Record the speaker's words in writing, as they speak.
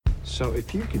So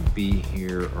if you could be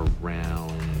here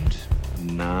around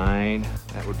 9,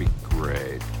 that would be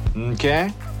great.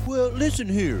 Okay? Well, listen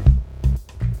here.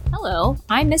 Hello,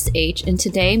 I'm Miss H, and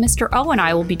today Mr. O and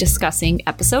I will be discussing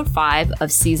Episode 5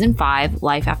 of Season 5,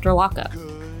 Life After Lockup.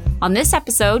 On this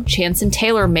episode, Chance and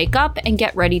Taylor make up and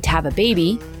get ready to have a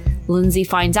baby. Lindsay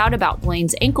finds out about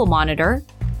Blaine's ankle monitor.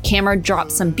 Cameron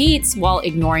drops some beats while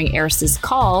ignoring Eris's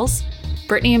calls.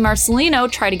 Brittany and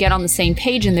Marcelino try to get on the same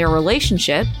page in their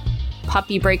relationship.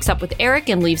 Puppy breaks up with Eric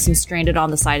and leaves him stranded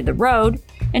on the side of the road.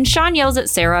 And Sean yells at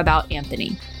Sarah about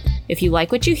Anthony. If you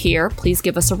like what you hear, please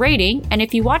give us a rating. And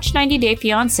if you watch 90 Day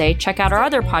Fiancé, check out our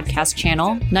other podcast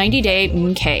channel, 90 Day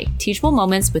MK, Teachable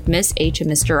Moments with Miss H and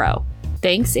Mr. O.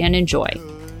 Thanks and enjoy.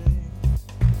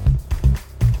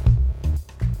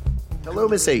 Hello,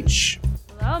 Miss H.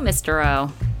 Hello, Mr.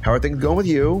 O. How are things going with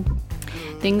you?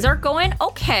 Things are going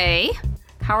okay.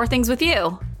 How are things with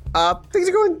you? Things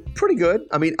are going pretty good.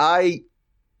 I mean, I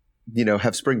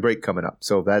have spring break coming up.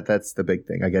 So that's the big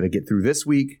thing. I got to get through this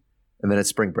week, and then it's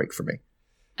spring break for me.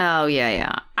 Oh,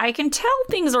 yeah. I can tell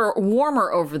things are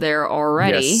warmer over there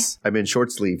already. Yes, I'm in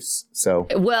short sleeves, so.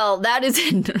 Well, that is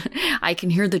I can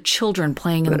hear the children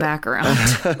playing in the background.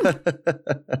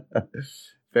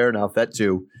 Fair enough, that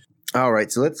too. All right,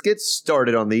 so let's get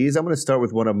started on these. I'm going to start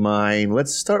with one of mine.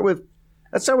 Let's start with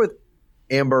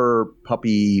Amber,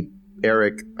 Puppy,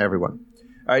 Eric, everyone.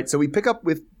 All right, so we pick up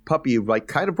with Puppy like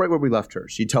kind of right where we left her.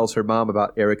 She tells her mom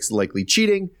about Eric's likely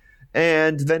cheating.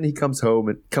 And then he comes home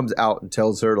and comes out and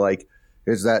tells her, like,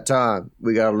 it's that time.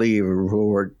 We got to leave or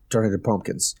we're turning to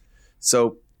pumpkins.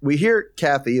 So we hear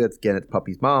Kathy, that's again it's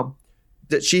Puppy's mom,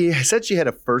 that she said she had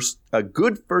a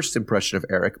good first impression of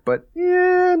Eric, but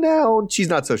now she's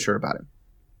not so sure about him.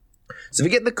 So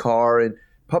we get in the car and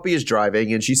Puppy is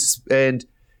driving and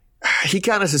he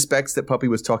kind of suspects that Puppy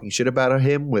was talking shit about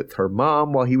him with her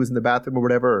mom while he was in the bathroom or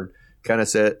whatever, and kind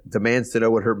of demands to know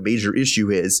what her major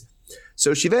issue is.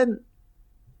 So she she doesn't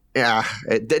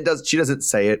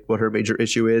say it what her major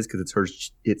issue is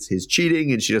because it's his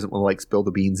cheating and she doesn't want to like spill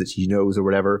the beans that she knows or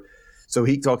whatever. So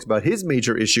he talks about his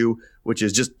major issue, which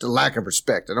is just the lack of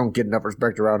respect. I don't get enough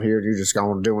respect around here. You're just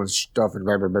going doing stuff and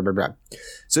blah, blah, blah, blah, blah.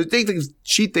 So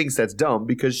she thinks that's dumb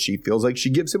because she feels like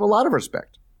she gives him a lot of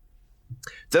respect.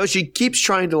 So she keeps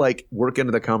trying to like work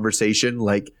into the conversation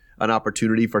like an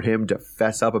opportunity for him to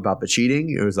fess up about the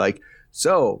cheating. It was like,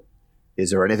 so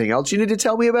is there anything else you need to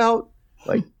tell me about?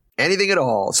 Like anything at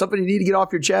all? Something you need to get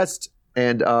off your chest?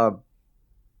 And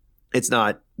it's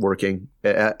not working.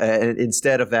 And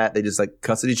instead of that, they just like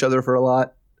cuss at each other for a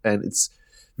lot. And it's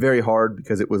very hard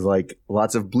because it was like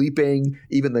lots of bleeping,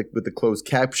 even with the closed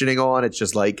captioning on. It's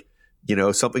just like,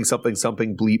 something, something,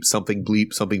 something, bleep, something,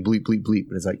 bleep, something, bleep, bleep, bleep.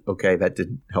 And it's like, okay, that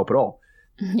didn't help at all.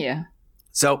 Yeah.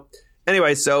 So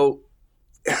anyway,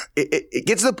 it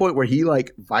gets to the point where he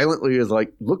like violently is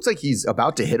like looks like he's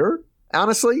about to hit her.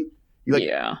 Honestly,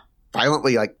 he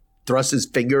violently like thrusts his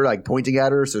finger like pointing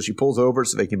at her, so she pulls over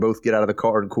so they can both get out of the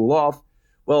car and cool off.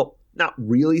 Well, not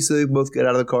really, so they both get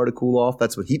out of the car to cool off.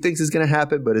 That's what he thinks is going to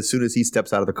happen. But as soon as he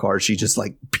steps out of the car, she just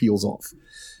like peels off.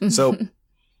 So,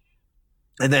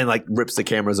 and then like rips the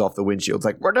cameras off the windshield. It's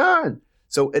like we're done.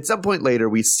 So at some point later,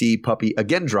 we see Puppy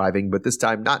again driving, but this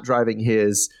time not driving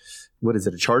his. What is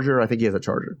it, a Charger? I think he has a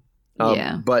Charger.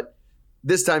 Yeah. But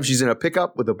this time she's in a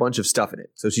pickup with a bunch of stuff in it.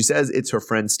 So she says it's her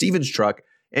friend Steven's truck,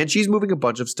 and she's moving a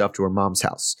bunch of stuff to her mom's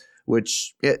house,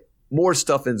 which more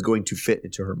stuff than is going to fit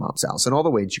into her mom's house. And all the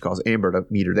way, she calls Amber to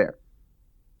meet her there.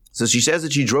 So she says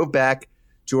that she drove back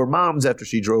to her mom's after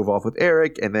she drove off with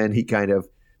Eric, and then he kind of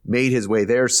made his way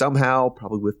there somehow,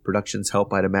 probably with production's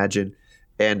help, I'd imagine,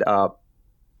 and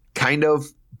kind of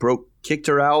kicked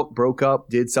her out, broke up,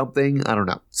 did something. I don't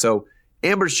know. So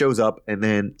Amber shows up and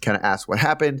then kind of asks what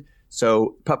happened.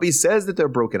 So Puppy says that they're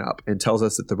broken up and tells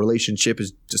us that the relationship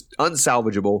is just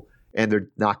unsalvageable and they're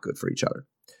not good for each other.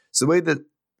 So the way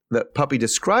that Puppy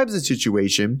describes the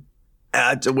situation,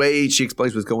 the way she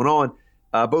explains what's going on,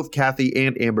 both Kathy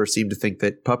and Amber seem to think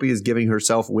that Puppy is giving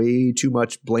herself way too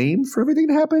much blame for everything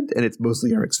that happened, and it's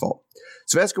mostly Eric's fault.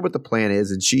 So I ask her what the plan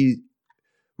is, and she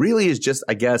really is just,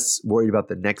 I guess, worried about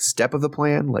the next step of the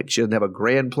plan. Like, she doesn't have a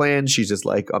grand plan. She's just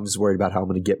like, I'm just worried about how I'm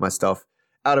going to get my stuff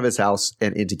out of his house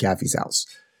and into Kathy's house.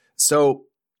 So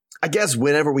I guess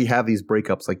whenever we have these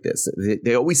breakups like this,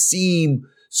 they always seem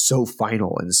so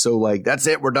final and so like, that's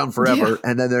it, we're done forever.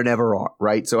 Yeah. And then there never are,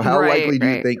 right? So how likely do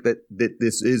you think that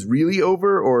this is really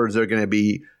over, or is there going to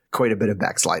be quite a bit of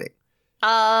backsliding?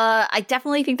 I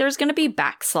definitely think there's going to be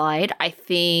backslide. I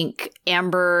think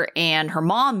Amber and her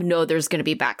mom know there's going to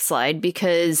be backslide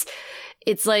because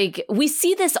it's like we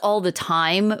see this all the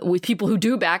time with people who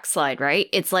do backslide, right?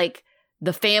 It's like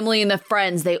the family and the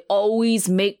friends, they always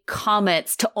make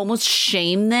comments to almost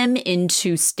shame them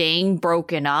into staying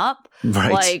broken up.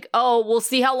 Right. Like, oh, we'll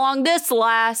see how long this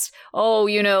lasts. Oh,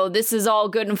 this is all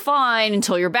good and fine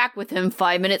until you're back with him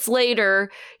 5 minutes later.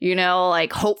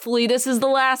 Like, hopefully this is the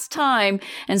last time.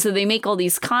 And so they make all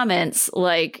these comments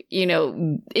like,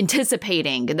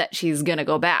 anticipating that she's going to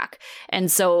go back.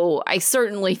 And so I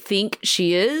certainly think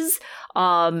she is.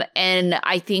 And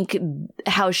I think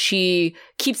how she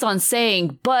keeps on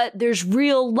saying, but there's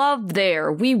real love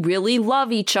there. We really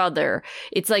love each other.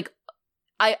 It's like,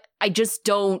 I just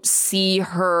don't see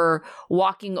her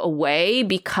walking away,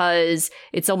 because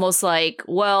it's almost like,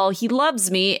 well, he loves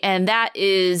me, and that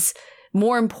is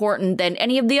more important than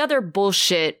any of the other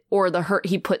bullshit or the hurt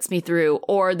he puts me through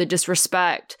or the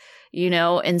disrespect,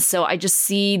 And so I just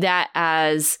see that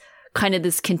as kind of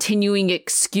this continuing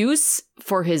excuse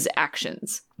for his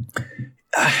actions.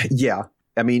 Yeah.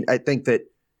 I mean, I think that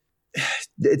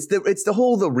it's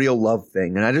the real love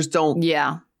thing. And I just don't.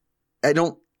 Yeah.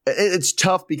 It's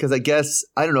tough because I guess,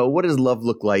 I don't know, what does love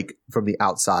look like from the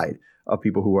outside of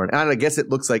people who aren't? And I guess it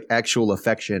looks like actual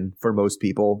affection for most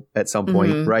people at some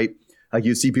point, right? Like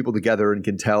you see people together and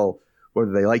can tell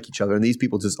whether they like each other. And these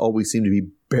people just always seem to be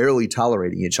barely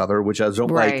tolerating each other, which I don't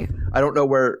like. I don't know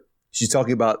where she's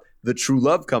talking about the true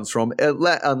love comes from,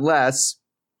 unless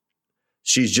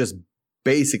she's just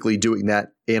basically doing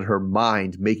that in her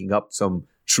mind, making up some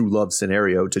true love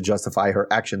scenario to justify her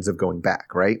actions of going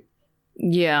back, right?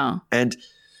 Yeah. And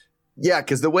yeah,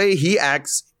 because the way he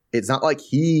acts, it's not like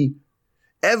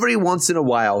every once in a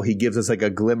while he gives us like a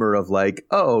glimmer of like,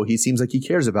 oh, he seems like he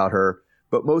cares about her,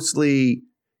 but mostly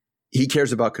he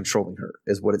cares about controlling her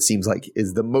is what it seems like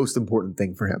is the most important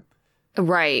thing for him.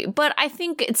 Right. But I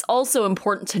think it's also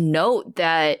important to note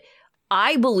that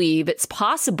I believe it's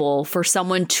possible for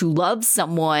someone to love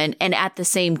someone and at the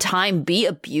same time be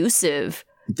abusive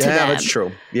to them. That's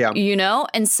true. Yeah.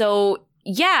 And so,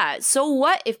 yeah. So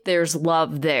what if there's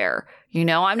love there?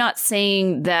 I'm not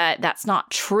saying that that's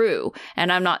not true.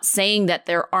 And I'm not saying that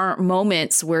there aren't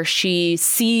moments where she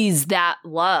sees that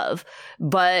love.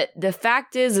 But the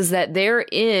fact is that they're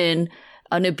in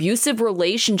an abusive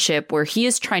relationship where he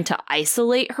is trying to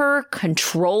isolate her,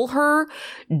 control her,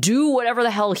 do whatever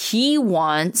the hell he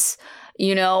wants,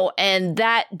 and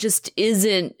that just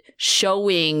isn't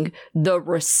showing the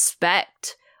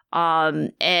respect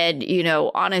and,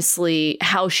 honestly,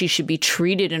 how she should be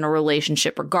treated in a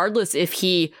relationship, regardless if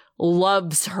he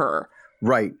loves her.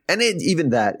 Right. And even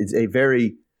that is a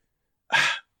very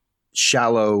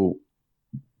shallow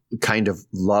kind of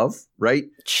love, right?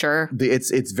 Sure.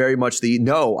 It's very much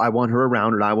no, I want her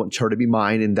around and I want her to be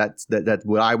mine. And that's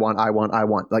what I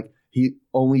want. Like he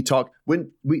only talked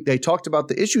when they talked about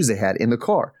the issues they had in the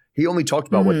car. He only talked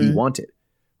about what he wanted.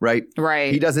 Right.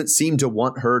 Right. He doesn't seem to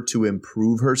want her to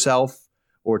improve herself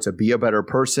or to be a better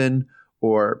person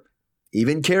or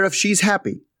even care if she's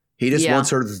happy. He just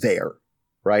wants her there.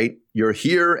 Right. You're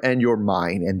here and you're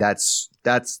mine. And that's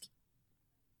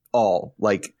all.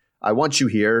 Like, I want you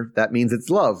here. That means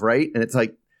it's love. Right. And it's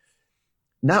like,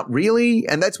 not really.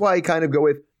 And that's why I kind of go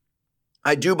with,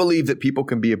 I do believe that people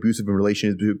can be abusive in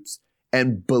relationships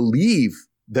and believe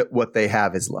that what they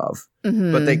have is love,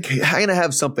 but they kind of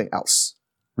have something else.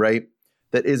 Right.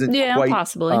 That isn't quite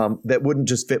possibly that wouldn't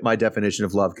just fit my definition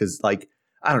of love. Cause like,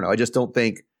 I don't know. I just don't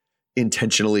think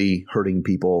intentionally hurting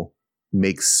people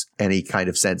makes any kind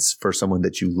of sense for someone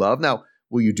that you love. Now,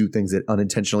 will you do things that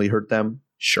unintentionally hurt them?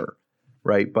 Sure.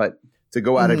 Right. But to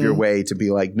go out of your way to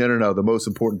be like, no. The most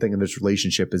important thing in this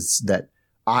relationship is that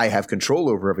I have control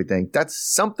over everything. That's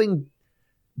something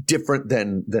different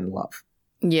than love.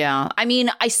 Yeah. I mean,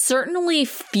 I certainly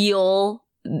feel,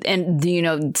 and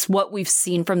it's what we've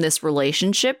seen from this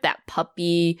relationship, that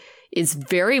puppy is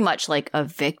very much like a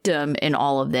victim in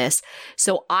all of this.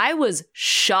 So I was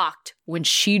shocked when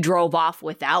she drove off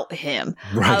without him.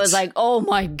 Right. I was like, oh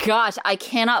my gosh, I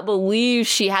cannot believe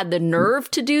she had the nerve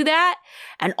to do that.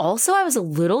 And also I was a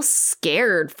little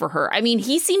scared for her. I mean,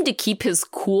 he seemed to keep his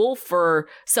cool for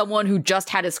someone who just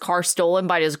had his car stolen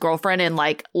by his girlfriend and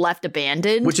like left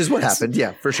abandoned. Which is what happened.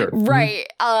 Yeah, for sure. Right.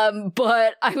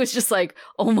 But I was just like,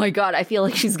 oh my God, I feel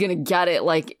like she's going to get it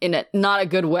like in a not a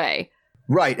good way.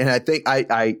 Right. And I think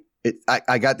I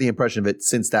got the impression of it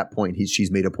since that point.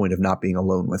 She's made a point of not being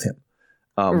alone with him.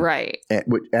 Right.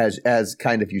 As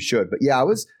kind of you should. But yeah, I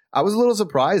was a little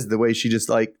surprised the way she just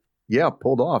like,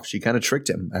 pulled off. She kind of tricked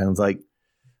him. And I was like,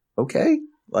 okay.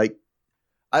 Like,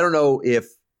 I don't know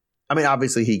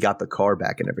obviously he got the car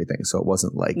back and everything. So it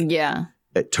wasn't like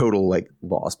a total like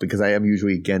loss, because I am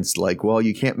usually against like, well,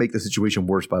 you can't make the situation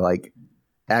worse by like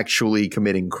actually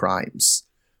committing crimes.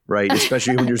 Right.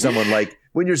 Especially when you're someone like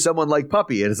when you're someone like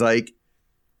Puppy. And it's like,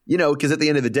 you know, because at the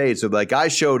end of the day, so like I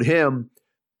showed him,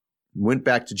 went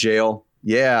back to jail.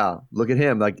 Yeah, look at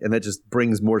him. Like, and that just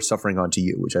brings more suffering onto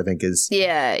you, which I think is not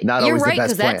always the best plan. You're right,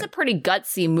 because that's a pretty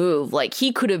gutsy move. Like,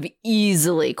 he could have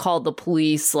easily called the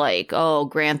police, like, oh,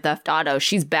 Grand Theft Auto,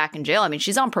 she's back in jail. I mean,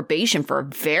 she's on probation for a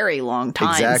very long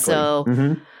time. Exactly.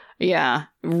 So, yeah,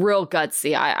 real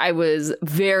gutsy. I was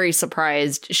very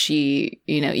surprised she,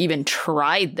 you know, even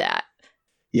tried that.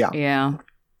 Yeah. Yeah.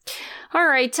 All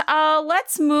right,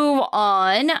 let's move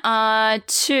on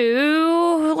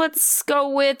let's go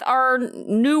with our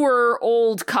newer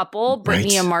old couple,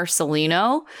 Brittany and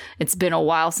Marcelino. It's been a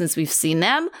while since we've seen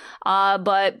them,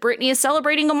 but Brittany is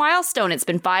celebrating a milestone. It's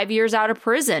been 5 years out of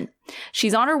prison.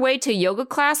 She's on her way to yoga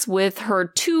class with her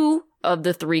 2 of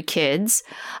the 3 kids,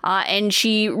 and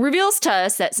she reveals to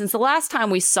us that since the last time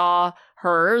we saw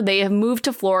her, they have moved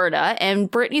to Florida, and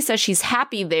Brittany says she's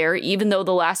happy there, even though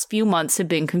the last few months have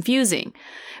been confusing.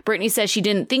 Brittany says she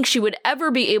didn't think she would ever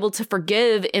be able to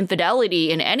forgive infidelity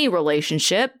in any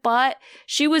relationship, but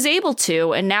she was able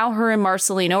to, and now her and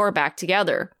Marcelino are back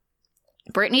together.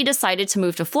 Brittany decided to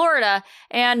move to Florida,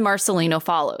 and Marcelino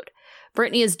followed.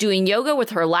 Brittany is doing yoga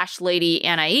with her lash lady,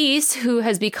 Anais, who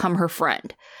has become her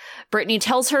friend. Brittany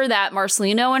tells her that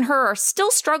Marcelino and her are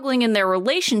still struggling in their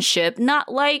relationship, not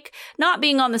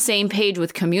being on the same page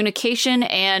with communication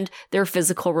and their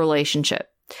physical relationship.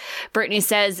 Brittany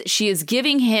says she is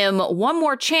giving him one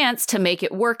more chance to make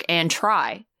it work and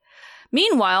try.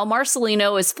 Meanwhile,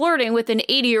 Marcelino is flirting with an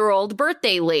 80-year-old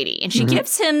birthday lady, and she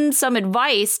gives him some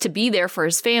advice to be there for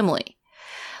his family.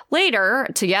 Later,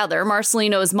 together,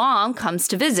 Marcelino's mom comes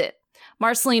to visit.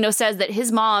 Marcelino says that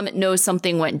his mom knows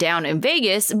something went down in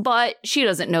Vegas, but she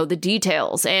doesn't know the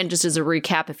details. And just as a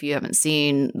recap, if you haven't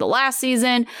seen the last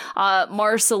season,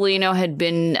 Marcelino had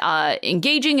been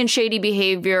engaging in shady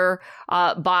behavior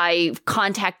by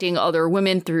contacting other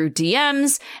women through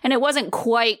DMs. And it wasn't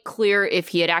quite clear if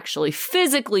he had actually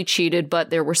physically cheated, but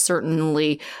there were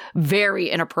certainly very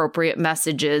inappropriate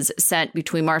messages sent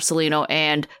between Marcelino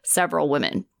and several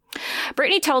women.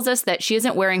 Brittany tells us that she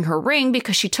isn't wearing her ring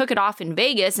because she took it off in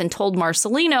Vegas and told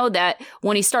Marcelino that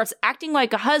when he starts acting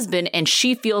like a husband and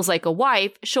she feels like a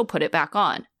wife, she'll put it back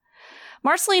on.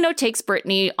 Marcelino takes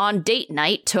Brittany on date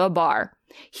night to a bar.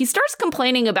 He starts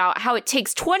complaining about how it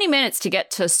takes 20 minutes to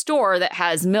get to a store that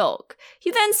has milk. He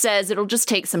then says it'll just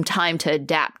take some time to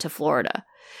adapt to Florida.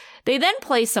 They then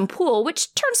play some pool,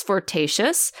 which turns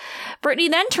flirtatious. Brittany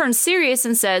then turns serious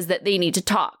and says that they need to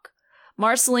talk.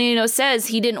 Marcelino says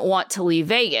he didn't want to leave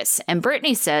Vegas, and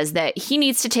Brittany says that he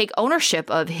needs to take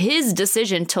ownership of his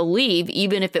decision to leave,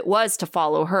 even if it was to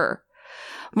follow her.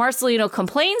 Marcelino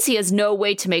complains he has no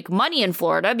way to make money in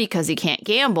Florida because he can't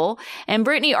gamble, and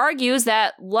Brittany argues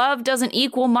that love doesn't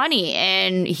equal money,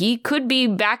 and he could be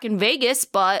back in Vegas,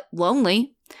 but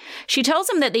lonely. She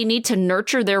tells him that they need to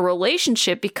nurture their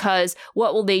relationship because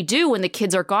what will they do when the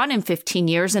kids are gone in 15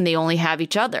 years and they only have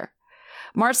each other?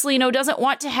 Marcelino doesn't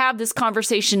want to have this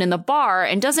conversation in the bar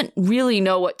and doesn't really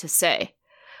know what to say.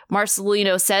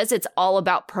 Marcelino says it's all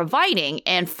about providing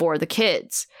and for the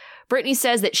kids. Brittany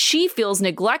says that she feels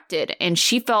neglected and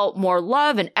she felt more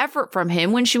love and effort from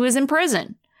him when she was in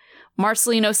prison.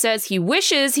 Marcelino says he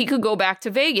wishes he could go back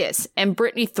to Vegas, and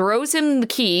Brittany throws him the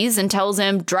keys and tells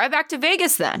him, drive back to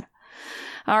Vegas then.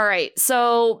 All right,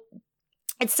 so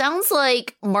it sounds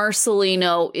like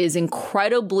Marcelino is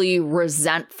incredibly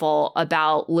resentful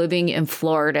about living in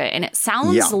Florida. And it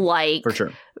sounds like, for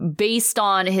sure, based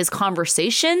on his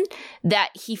conversation, that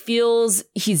he feels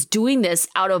he's doing this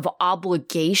out of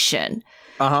obligation.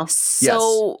 Yes.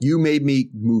 So You made me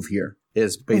move here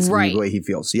is basically the way he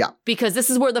feels. Yeah. Because this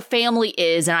is where the family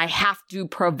is, and I have to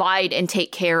provide and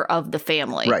take care of the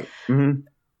family. Right.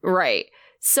 Right.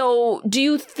 So do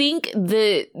you think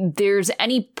that there's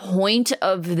any point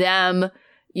of them,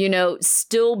 you know,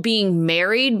 still being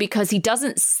married? Because he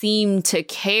doesn't seem to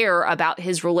care about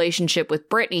his relationship with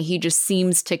Brittany. He just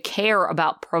seems to care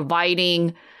about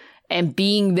providing and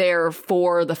being there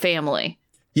for the family.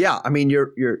 Yeah. I mean,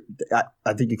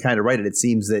 I think you're kind of right. It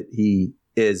seems that he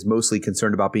is mostly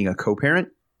concerned about being a co-parent,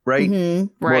 right?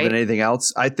 More than anything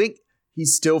else. I think he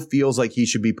still feels like he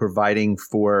should be providing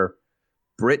for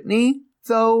Brittany,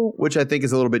 though, which I think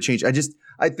is a little bit changed.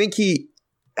 I think he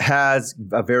has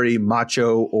a very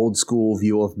macho, old school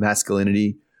view of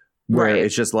masculinity where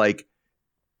it's just like,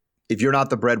 if you're not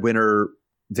the breadwinner,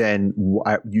 then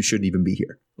you shouldn't even be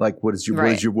here. Like, what is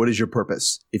your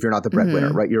purpose if you're not the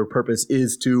breadwinner, right? Your purpose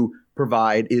is to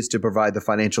provide the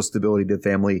financial stability to the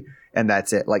family, and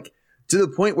that's it. Like, to the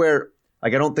point where,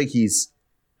 like, I don't think he's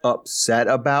upset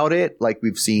about it, like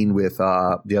we've seen with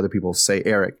the other people, say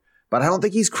Eric. But I don't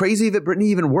think he's crazy that Brittany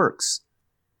even works.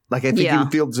 Like, I think he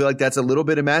would feel like that's a little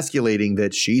bit emasculating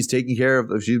that she's taking care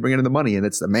of, she's bringing in the money and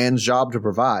it's the man's job to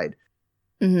provide.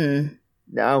 Mm-hmm.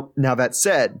 Now that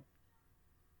said,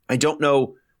 I don't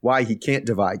know why he can't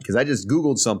divide, because I just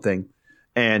Googled something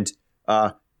and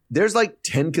there's like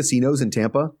 10 casinos in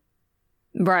Tampa.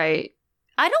 Right.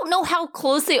 I don't know how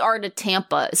close they are to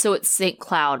Tampa. So it's St.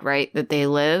 Cloud, right, that they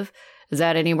live? Is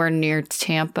that anywhere near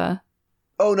Tampa?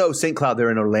 Oh, no, St. Cloud.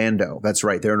 They're in Orlando. That's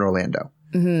right. They're in Orlando.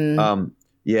 Mm-hmm.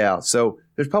 Yeah. So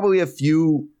there's probably a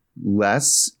few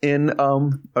less in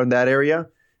that area.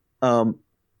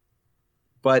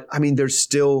 But I mean, there's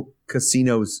still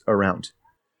casinos around.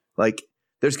 Like,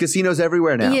 there's casinos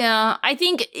everywhere now. Yeah, I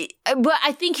think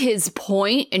his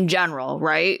point in general,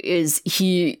 right, is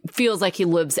he feels like he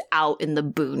lives out in the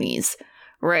boonies,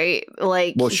 right?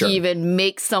 Like, well, sure. He even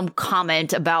makes some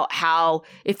comment about how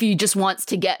if he just wants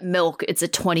to get milk, it's a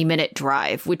 20-minute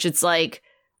drive, which it's like,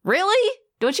 really?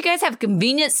 Don't you guys have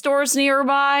convenience stores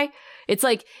nearby? It's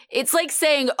like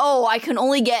saying, oh, I can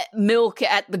only get milk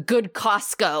at the good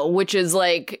Costco, which is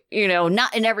like,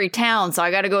 not in every town. So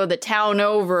I got to go to the town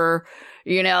over,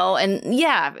 and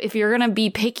yeah, if you're going to be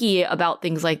picky about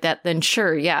things like that, then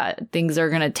sure. Yeah. Things are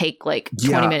going to take like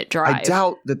 20-minute drive. I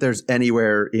doubt that there's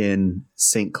anywhere in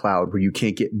St. Cloud where you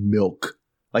can't get milk.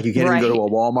 Like, you can't even go to a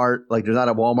Walmart. Like, there's not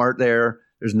a Walmart there.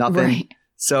 There's nothing. Right.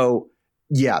 So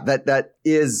yeah, that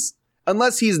is,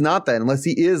 unless he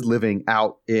is living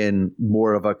out in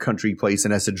more of a country place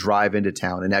and has to drive into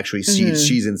town and actually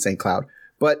she's in St. Cloud.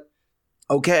 But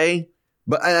okay.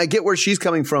 But I get where she's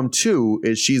coming from too,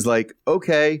 is she's like,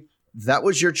 okay, that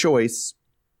was your choice.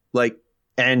 Like,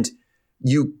 and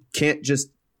you can't just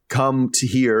come to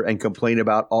here and complain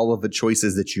about all of the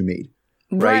choices that you made.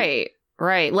 Right.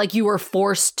 Like, you were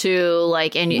forced to,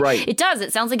 like, and it does.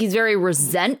 It sounds like he's very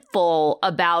resentful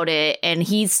about it, and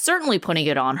he's certainly putting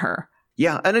it on her.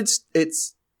 Yeah. And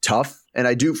it's tough. And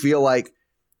I do feel like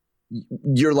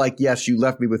you're like, yes, you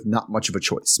left me with not much of a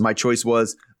choice. My choice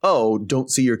was, oh,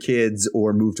 don't see your kids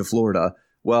or move to Florida.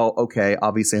 Well, okay,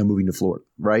 obviously I'm moving to Florida,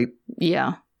 right?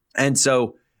 Yeah. And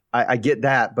so I get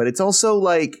that, but it's also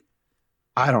like,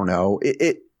 I don't know.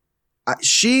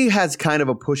 She has kind of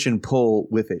a push and pull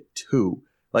with it too.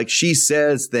 Like, she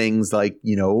says things like,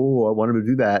 oh, I want him to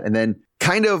do that, and then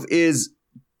kind of is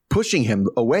pushing him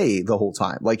away the whole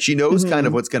time. Like, she knows kind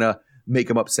of what's going to make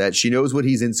him upset. She knows what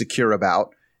he's insecure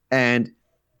about. And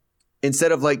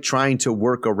instead of like trying to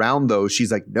work around those,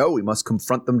 she's like, no, we must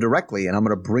confront them directly. And I'm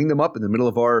going to bring them up in the middle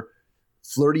of our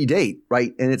flirty date.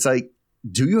 Right. And it's like,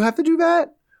 do you have to do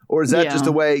that? Or is that just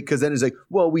a way? Because then it's like,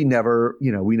 well, we never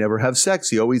have sex.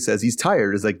 He always says he's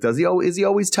tired. It's like, is he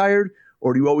always tired?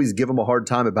 Or do you always give him a hard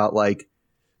time about like,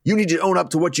 you need to own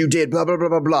up to what you did, blah, blah, blah,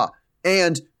 blah, blah.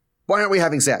 And why aren't we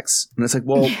having sex? And it's like,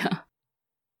 well,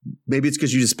 maybe it's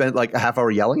because you just spent like a half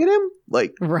hour yelling at him.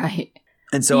 Like, right.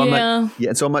 And so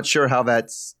I'm not sure how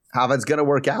that's going to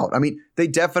work out. I mean, I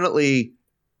definitely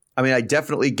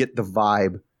get the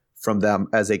vibe from them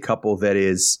as a couple that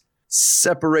is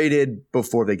separated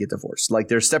before they get divorced. Like,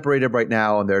 they're separated right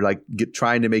now and they're like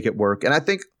trying to make it work. And I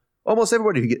think almost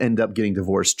everybody who end up getting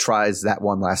divorced tries that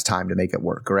one last time to make it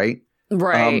work. Right.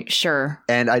 Right. Sure.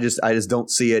 And I just don't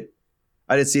see it.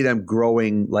 I just see them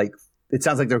growing. Like, it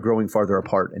sounds like they're growing farther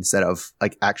apart instead of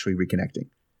like actually reconnecting.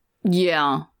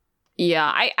 Yeah.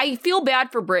 Yeah, I feel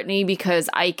bad for Brittany because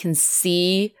I can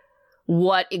see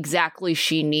what exactly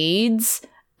she needs.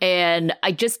 And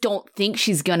I just don't think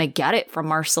she's going to get it from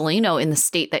Marcelino in the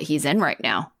state that he's in right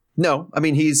now. No, I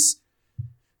mean, he's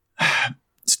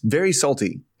very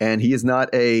salty, and he is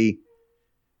not he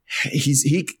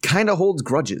kind of holds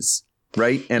grudges,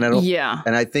 right? And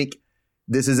and I think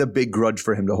this is a big grudge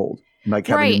for him to hold. Like,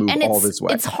 having to move all this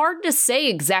way. It's hard to say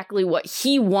exactly what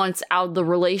he wants out of the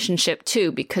relationship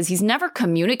too, because he's never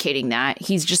communicating that.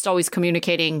 He's just always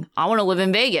communicating, I want to live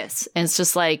in Vegas. And it's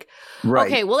just like,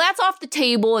 okay, well, that's off the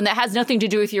table and that has nothing to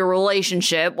do with your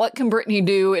relationship. What can Brittany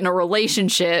do in a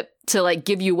relationship to like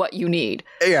give you what you need?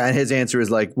 Yeah, and his answer is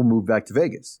like, we'll move back to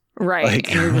Vegas. Right.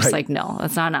 Like, and you're just like, no,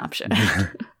 that's not an option.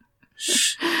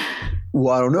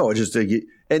 Well, I don't know. It's just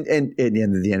and at the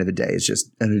end of the day, it's just,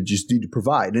 and you just need to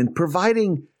provide, and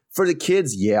providing for the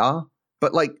kids. Yeah.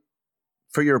 But like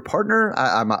for your partner,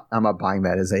 I'm not buying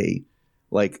that as a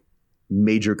like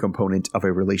major component of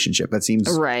a relationship. That seems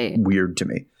weird to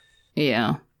me.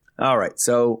 Yeah. All right.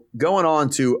 So going on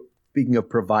to, speaking of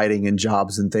providing and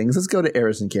jobs and things, let's go to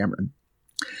Eris and Cameron.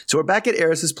 So we're back at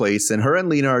Eris's place, and her and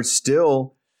Lena are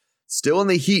still in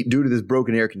the heat due to this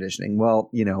broken air conditioning. Well,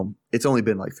 it's only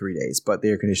been like 3 days, but the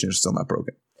air conditioner is still not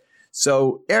broken.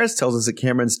 So Eris tells us that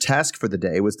Cameron's task for the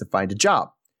day was to find a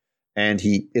job. and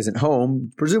he isn't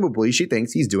home, presumably she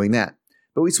thinks he's doing that.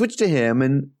 But we switch to him,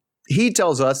 and he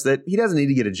tells us that he doesn't need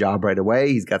to get a job right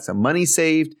away. He's got some money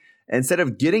saved. Instead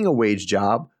of getting a wage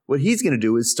job, what he's going to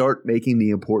do is start making the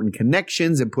important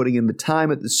connections and putting in the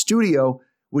time at the studio,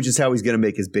 which is how he's going to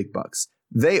make his big bucks.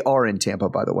 They are in Tampa,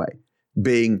 by the way,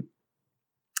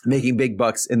 making big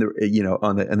bucks in the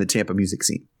on the Tampa music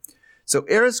scene. So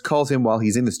Eris calls him while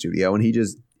he's in the studio, and he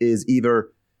just is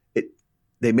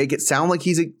they make it sound like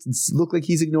look like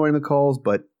he's ignoring the calls,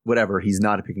 but whatever, he's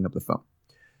not picking up the phone.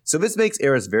 So this makes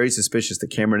Eris very suspicious that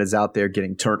Cameron is out there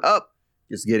getting turned up,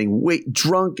 just getting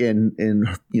drunk and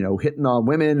hitting on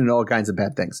women and all kinds of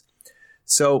bad things.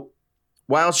 So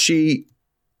while she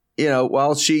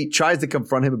tries to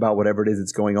confront him about whatever it is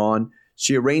that's going on,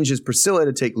 she arranges Priscilla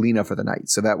to take Lena for the night.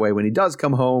 So that way, when he does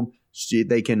come home,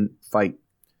 they can fight.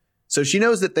 So she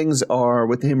knows that things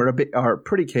with him are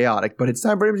pretty chaotic, but it's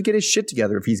time for him to get his shit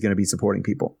together if he's going to be supporting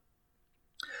people.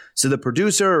 So the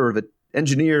producer or the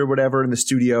engineer or whatever in the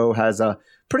studio has a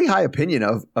pretty high opinion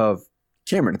of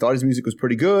Cameron. Thought his music was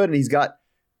pretty good, and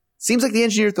seems like the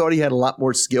engineer thought he had a lot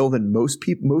more skill than most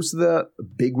of the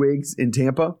bigwigs in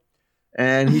Tampa,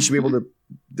 and he should be able to.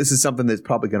 This is something that's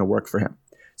probably going to work for him.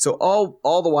 So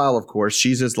all the while, of course,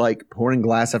 she's just like pouring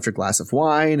glass after glass of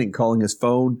wine and calling his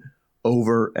phone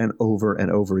over and over and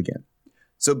over again.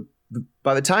 So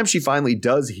by the time she finally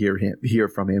does hear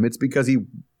from him, it's because he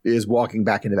is walking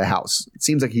back into the house. It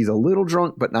seems like he's a little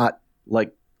drunk, but not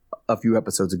like a few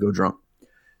episodes ago drunk.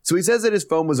 So he says that his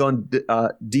phone was on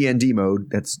DND mode.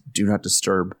 That's do not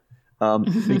disturb,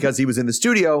 because he was in the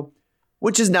studio,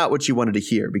 which is not what she wanted to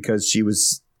hear, because she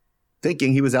was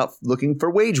thinking he was out looking for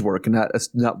wage work and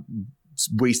not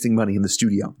wasting money in the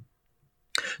studio.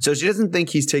 So she doesn't think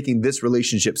he's taking this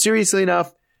relationship seriously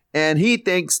enough, and he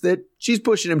thinks that she's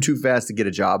pushing him too fast to get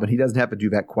a job, and he doesn't have to do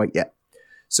that quite yet.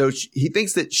 So he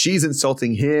thinks that she's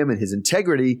insulting him and his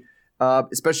integrity,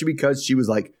 especially because she was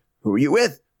like, "Who are you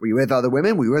with? Were you with other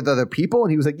women? Were you with other people?"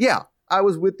 And he was like, "Yeah, I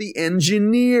was with the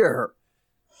engineer."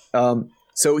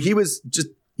 So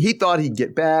he thought he'd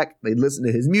get back. They'd listen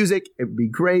to his music. It would be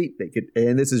great.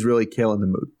 And this is really killing the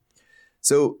mood.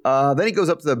 So then he goes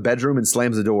up to the bedroom and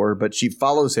slams the door, but she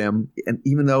follows him. And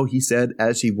even though he said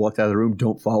as she walked out of the room,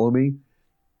 "Don't follow me."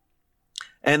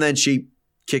 And then she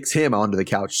kicks him onto the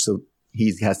couch. So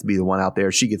he has to be the one out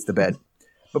there. She gets to bed.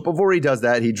 But before he does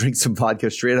that, he drinks some vodka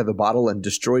straight out of the bottle and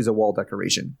destroys a wall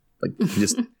decoration. Like he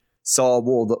just saw a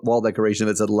wall decoration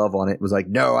that said love on it. Was like,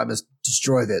 "No, I must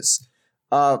destroy this."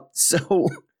 So,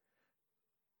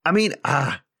 I mean,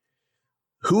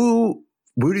 who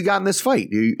do you got in this fight?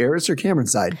 Eris or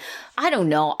Cameron's side? I don't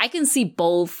know. I can see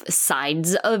both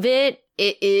sides of it.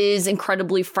 It is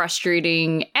incredibly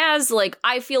frustrating as, like,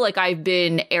 I feel like I've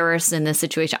been Eris in this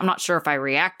situation. I'm not sure if I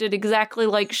reacted exactly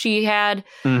like she had,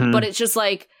 but it's just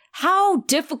like, how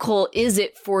difficult is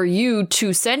it for you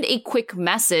to send a quick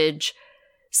message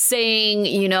saying,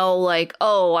 like,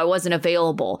 "Oh, I wasn't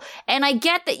available." And I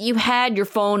get that you had your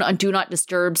phone on Do Not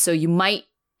Disturb, so you might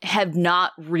have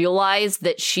not realized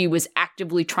that she was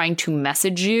actively trying to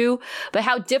message you. But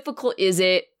how difficult is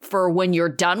it for when you're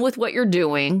done with what you're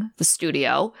doing, the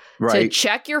studio, to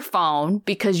check your phone,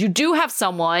 because you do have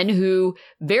someone who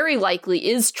very likely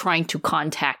is trying to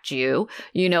contact you.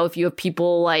 If you have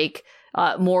people like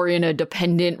more in a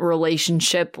dependent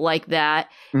relationship like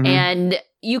that. And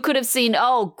you could have seen,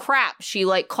 oh crap, she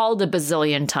like called a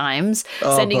bazillion times,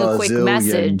 sending a quick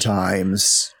message.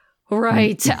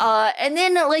 Right. And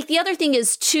then like the other thing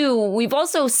is too, we've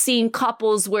also seen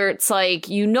couples where it's like,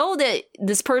 that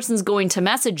this person's going to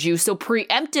message you. So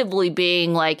preemptively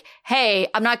being like, "Hey,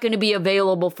 I'm not going to be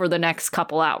available for the next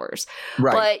couple hours."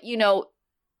 Right.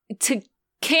 But, to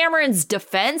Cameron's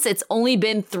defense, it's only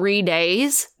been 3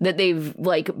 days that they've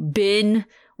like been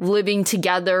living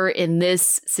together in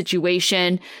this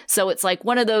situation. So it's like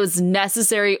one of those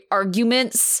necessary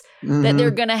arguments that they're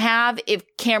going to have. If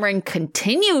Cameron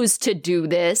continues to do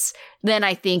this, then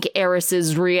I think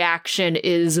Eris's reaction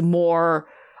is more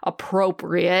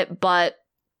appropriate. But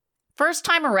first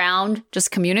time around,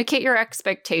 just communicate your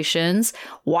expectations,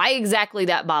 why exactly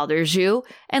that bothers you.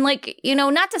 And like,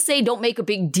 not to say don't make a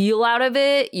big deal out of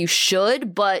it. You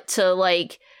should, but to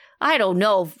like, I don't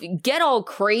know, get all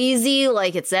crazy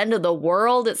like it's the end of the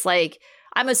world. It's like,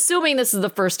 I'm assuming this is the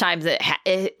first time that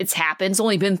it's happened. It's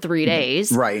only been 3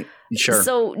 days. Right. Sure.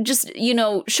 So just,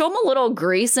 show him a little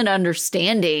grace and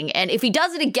understanding. And if he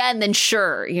does it again, then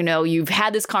sure, you've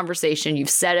had this conversation, you've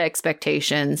set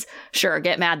expectations. Sure,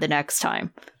 get mad the next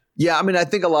time. Yeah, I mean, I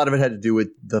think a lot of it had to do with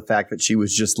the fact that she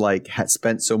was just like, had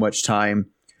spent so much time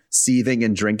seething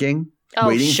and drinking,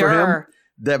 waiting for him,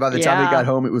 that by the time he got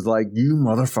home, it was like, "You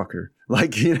motherfucker."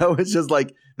 Like, it's just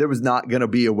like there was not going to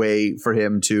be a way for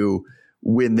him to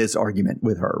win this argument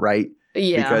with her, right?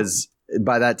 Yeah. Because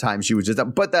by that time she was just,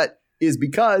 but that is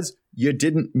because you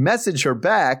didn't message her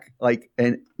back, like,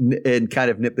 and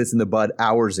kind of nip this in the bud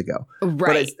hours ago.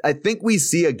 Right. But I think we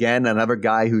see again another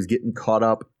guy who's getting caught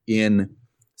up in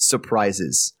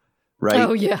surprises, right?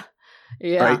 Oh, yeah.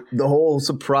 Yeah. Right? The whole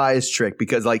surprise trick,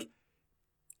 because like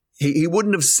he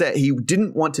wouldn't have said, he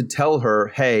didn't want to tell her,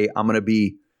 hey, I'm going to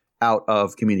be out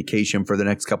of communication for the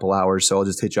next couple hours, so I'll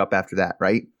just hit you up after that,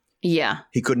 right? Yeah.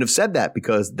 He couldn't have said that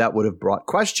because that would have brought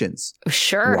questions.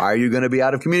 Sure. Why are you going to be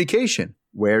out of communication?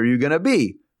 Where are you going to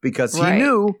be? Because he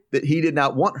knew that he did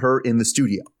not want her in the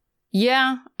studio.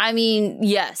 Yeah. I mean,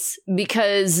 yes,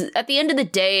 because at the end of the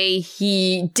day,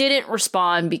 he didn't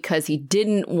respond because he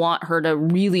didn't want her to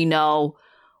really know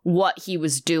what he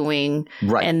was doing.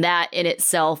 Right. And that in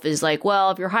itself is like, well,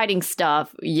 if you're hiding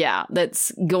stuff, yeah,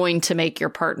 that's going to make your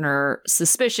partner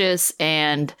suspicious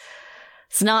and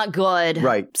it's not good.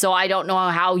 Right. So I don't know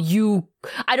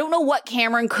I don't know what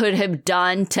Cameron could have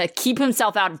done to keep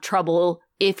himself out of trouble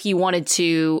if he wanted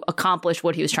to accomplish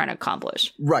what he was trying to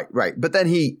accomplish. Right. But then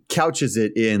he couches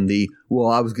it in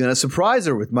I was going to surprise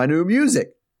her with my new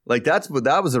music. Like that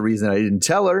was the reason I didn't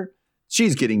tell her.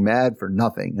 She's getting mad for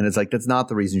nothing. And it's like, that's not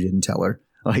the reason you didn't tell her.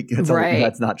 Like,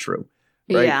 that's not true.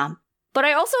 Right? Yeah. But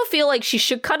I also feel like she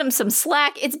should cut him some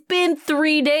slack. It's been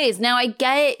 3 days. Now, I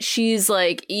get she's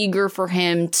like eager for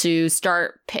him to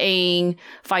start paying,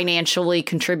 financially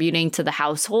contributing to the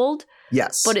household.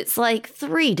 Yes. But it's like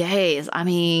 3 days. I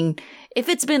mean, if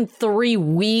it's been 3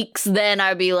 weeks, then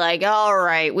I'd be like, all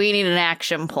right, we need an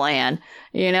action plan.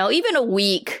 Even a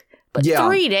week. But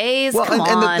 3 days, come on.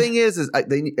 And the thing is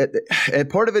and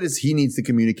part of it is he needs to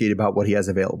communicate about what he has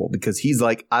available, because he's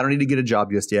like, I don't need to get a job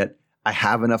just yet. I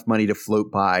have enough money to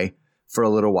float by for a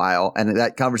little while. And in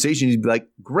that conversation, he'd be like,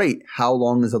 great. How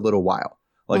long is a little while?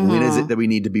 Like, when is it that we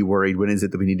need to be worried? When is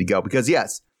it that we need to go? Because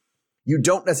yes, you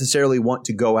don't necessarily want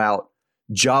to go out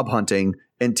job hunting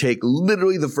and take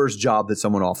literally the first job that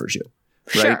someone offers you.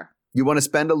 Right? Sure. You want to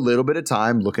spend a little bit of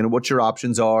time looking at what your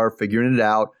options are, figuring it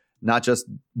out, not just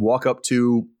walk up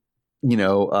to,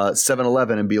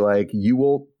 7-Eleven and be like, you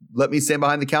will let me stand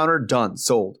behind the counter? Done.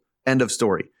 Sold. End of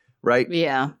story. Right?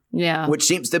 Yeah. Yeah. Which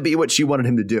seems to be what she wanted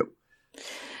him to do.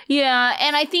 Yeah,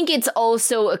 and I think it's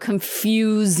also a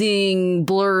confusing,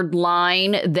 blurred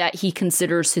line that he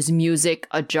considers his music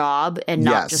a job and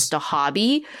not just a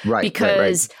hobby. Right.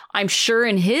 Because I'm sure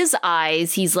in his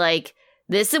eyes, he's like,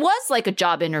 this was like a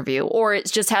job interview, or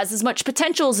it just has as much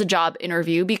potential as a job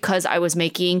interview because I was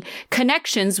making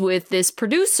connections with this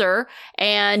producer.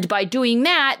 And by doing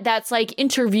that, that's like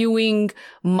interviewing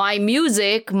my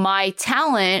music, my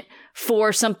talent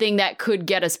for something that could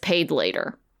get us paid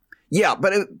later. Yeah,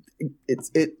 but and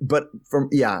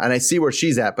I see where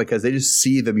she's at, because they just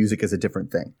see the music as a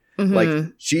different thing. Mm-hmm.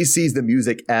 Like, she sees the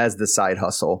music as the side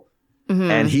hustle,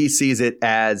 and he sees it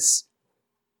as,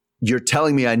 you're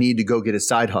telling me I need to go get a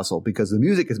side hustle because the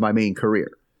music is my main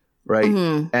career, right?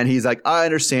 Mm-hmm. And he's like, I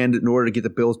understand, in order to get the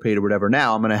bills paid or whatever,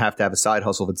 now I'm going to have a side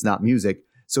hustle if it's not music.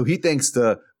 So he thinks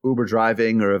the Uber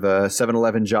driving or the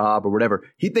 7-Eleven job or whatever,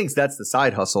 he thinks that's the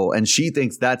side hustle, and she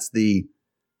thinks that's the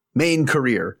main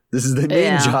career. This is the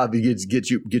main job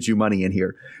that get you money in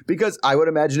here. Because I would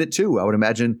imagine it too. I would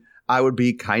imagine I would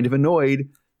be kind of annoyed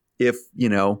if,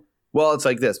 it's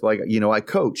like this. Like, I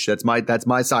coach. That's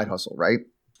my side hustle, right?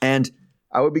 And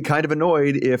I would be kind of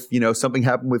annoyed if, something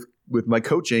happened with my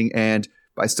coaching and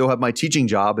I still have my teaching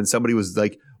job and somebody was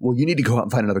like, well, you need to go out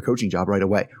and find another coaching job right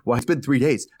away. Well, it's been 3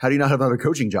 days. How do you not have another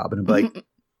coaching job? And I'm like,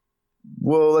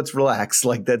 well, let's relax.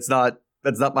 Like, that's not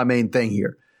my main thing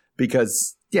here.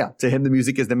 Because to him, the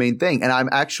music is the main thing. And I'm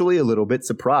actually a little bit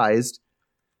surprised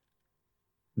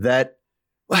that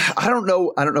I don't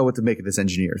know what to make of this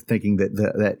engineer, thinking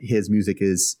that his music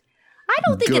is I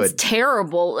don't think good. It's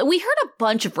terrible. We heard a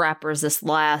bunch of rappers this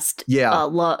last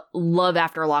Love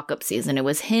After Lockup season. It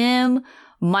was him,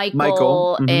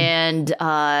 Michael. And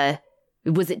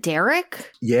was it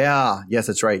Derek? Yeah. Yes,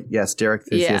 that's right. Yes, Derek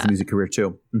has a music career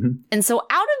too. Mm-hmm. And so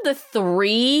out of the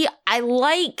three, I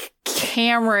like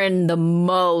Cameron the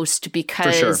most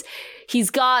because he's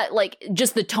got like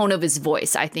just the tone of his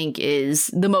voice, I think, is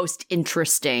the most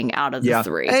interesting out of the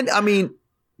three. And I mean,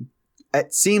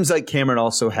 it seems like Cameron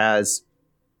also has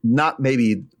not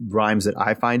maybe rhymes that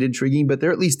I find intriguing, but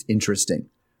they're at least interesting,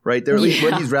 right? They're at least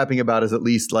what he's rapping about is at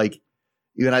least like,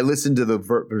 even I listened to the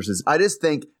verses. I just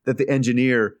think that the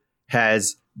engineer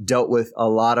has dealt with a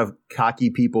lot of cocky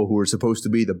people who are supposed to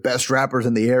be the best rappers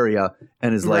in the area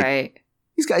and is like,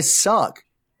 these guys suck.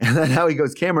 And then how he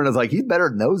goes, Cameron is like, he's better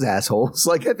than those assholes.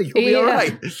 Like, I think he'll be all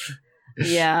right.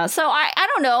 Yeah. So I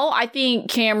don't know. I think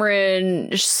Cameron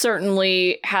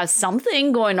certainly has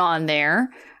something going on there.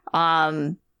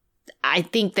 I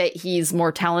think that he's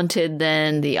more talented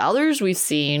than the others we've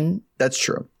seen. That's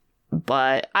true.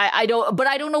 But I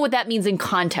don't know what that means in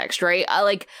context, right?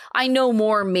 I know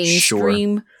more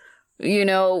mainstream,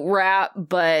 rap,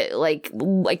 but like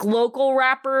local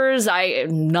rappers, I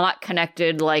am not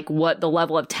connected like what the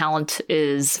level of talent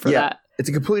is for that. It's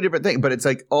a completely different thing, but it's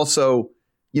like also,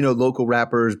 local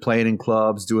rappers playing in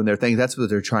clubs, doing their thing. That's what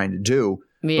they're trying to do.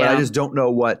 Yeah. But I just don't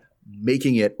know what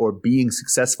making it or being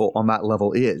successful on that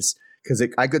level is. Because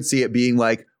I could see it being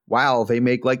like, wow, they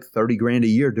make like $30,000 a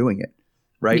year doing it.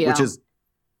 Right. Yeah. Which is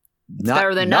not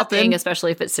better than nothing,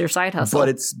 especially if it's your side hustle. But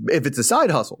if it's a side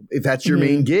hustle, if that's your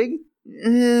main gig,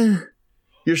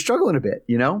 you're struggling a bit,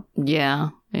 Yeah.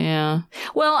 Yeah.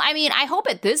 Well, I mean, I hope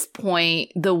at this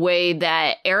point, the way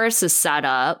that Eris is set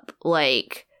up,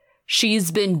 like she's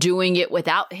been doing it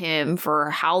without him for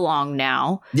how long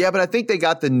now? Yeah, but I think they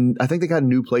got a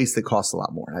new place that costs a lot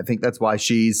more. I think that's why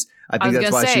she's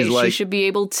she should be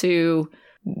able to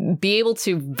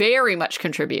very much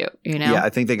contribute, Yeah, I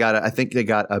think they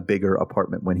got a bigger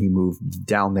apartment when he moved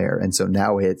down there, and so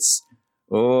now it's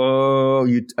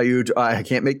I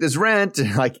can't make this rent.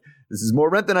 Like, this is more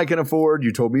rent than I can afford.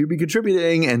 You told me you'd be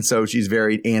contributing, and so she's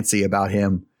very antsy about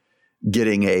him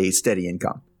getting a steady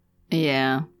income.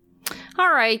 Yeah.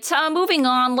 All right, moving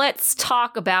on, let's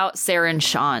talk about Sarah and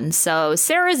Sean. So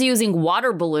Sarah's using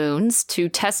water balloons to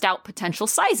test out potential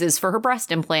sizes for her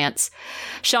breast implants.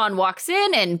 Sean walks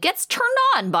in and gets turned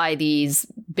on by these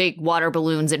big water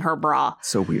balloons in her bra.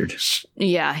 So weird.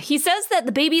 Yeah, he says that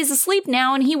the baby is asleep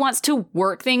now and he wants to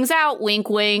work things out, wink,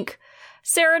 wink.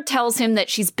 Sarah tells him that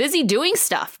she's busy doing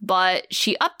stuff, but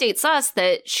she updates us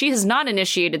that she has not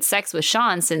initiated sex with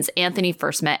Sean since Anthony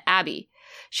first met Abby.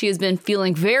 She has been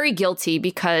feeling very guilty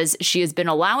because she has been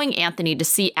allowing Anthony to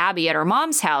see Abby at her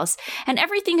mom's house, and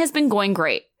everything has been going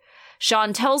great.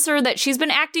 Sean tells her that she's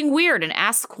been acting weird and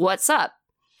asks what's up.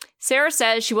 Sarah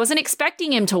says she wasn't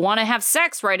expecting him to want to have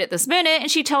sex right at this minute,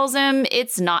 and she tells him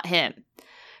it's not him.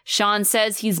 Sean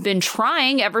says he's been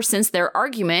trying ever since their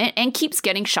argument and keeps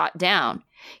getting shot down.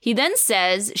 He then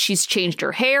says she's changed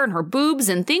her hair and her boobs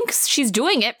and thinks she's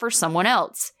doing it for someone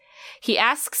else. He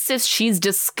asks if she's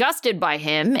disgusted by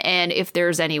him and if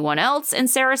there's anyone else, and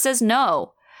Sarah says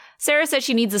no. Sarah says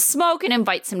she needs a smoke and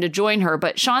invites him to join her,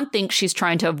 but Sean thinks she's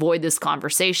trying to avoid this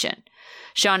conversation.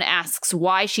 Sean asks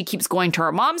why she keeps going to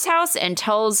her mom's house and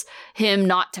tells him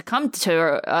not to come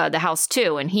to the house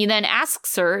too. And he then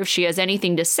asks her if she has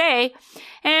anything to say,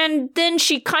 and then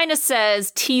she kind of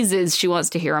teases she wants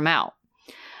to hear him out.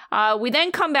 We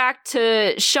then come back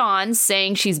to Sean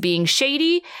saying she's being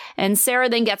shady, and Sarah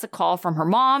then gets a call from her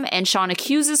mom, and Sean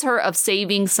accuses her of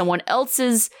saving someone else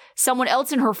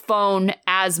in her phone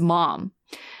as mom.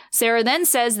 Sarah then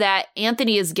says that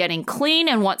Anthony is getting clean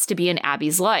and wants to be in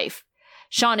Abby's life.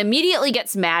 Sean immediately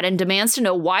gets mad and demands to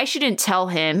know why she didn't tell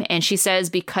him, and she says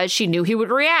because she knew he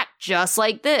would react just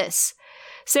like this.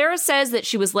 Sarah says that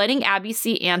she was letting Abby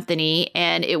see Anthony,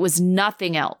 and it was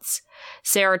nothing else.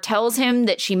 Sarah tells him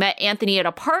that she met Anthony at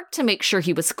a park to make sure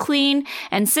he was clean,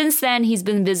 and since then he's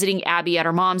been visiting Abby at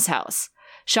her mom's house.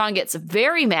 Sean gets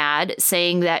very mad,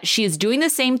 saying that she is doing the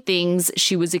same things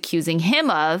she was accusing him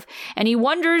of, and he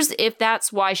wonders if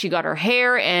that's why she got her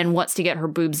hair and wants to get her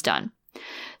boobs done.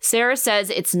 Sarah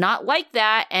says it's not like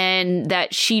that and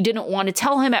that she didn't want to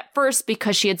tell him at first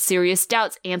because she had serious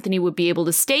doubts Anthony would be able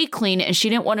to stay clean and she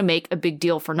didn't want to make a big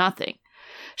deal for nothing.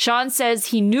 Sean says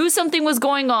he knew something was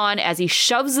going on as he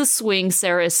shoves the swing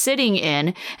Sarah is sitting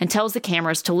in and tells the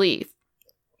cameras to leave.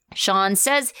 Sean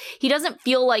says he doesn't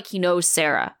feel like he knows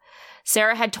Sarah.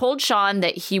 Sarah had told Sean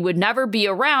that he would never be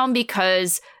around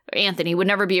because Anthony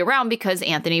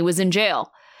was in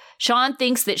jail. Sean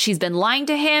thinks that she's been lying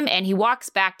to him, and he walks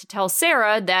back to tell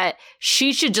Sarah that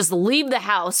she should just leave the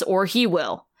house or he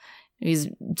will.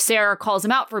 Sarah calls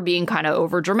him out for being kind of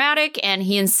overdramatic, and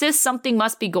he insists something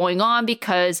must be going on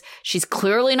because she's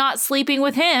clearly not sleeping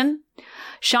with him.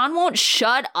 Sean won't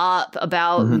shut up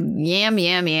about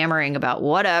yammering about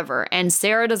whatever, and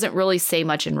Sarah doesn't really say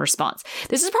much in response.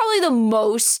 This is probably the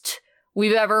most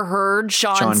we've ever heard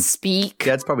Sean speak.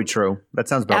 That's probably true. That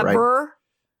sounds about right. Ever.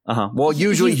 Well,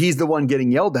 usually he's the one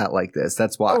getting yelled at like this.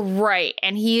 That's why. Right.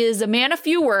 And he is a man of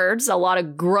few words, a lot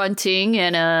of grunting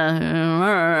and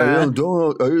I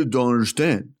don't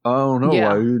understand. I don't know.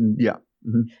 Yeah.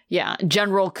 Yeah.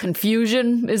 General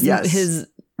confusion is his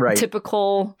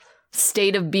typical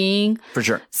state of being. For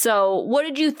sure. So what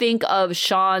did you think of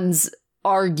Sean's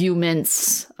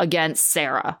arguments against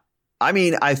Sarah? I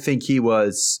mean, I think he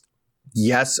was,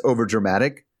 over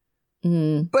dramatic.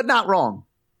 but not wrong.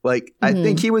 Like, I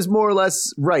think he was more or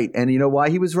less right. And you know why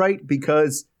he was right?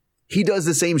 Because he does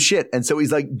the same shit. And so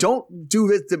he's like, don't do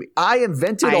this to me. I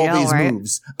invented all these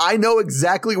moves. I know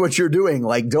exactly what you're doing.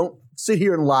 Like, don't sit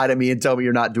here and lie to me and tell me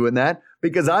you're not doing that,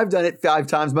 because I've done it 5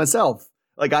 times myself.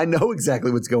 Like, I know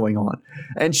exactly what's going on.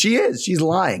 And she's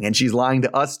lying, and she's lying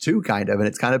to us too, kind of. And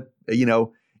it's kind of,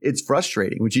 it's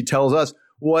frustrating when she tells us,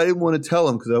 well, I didn't want to tell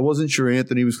him because I wasn't sure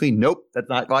Anthony was clean. Nope. That's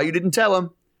not why you didn't tell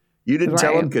him. You didn't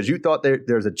tell him because you thought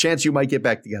there's a chance you might get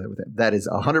back together with him. That is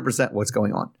 100% what's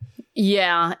going on.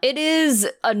 Yeah, it is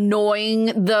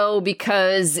annoying, though,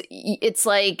 because it's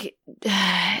like,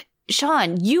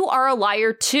 Sean, you are a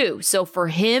liar, too. So for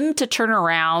him to turn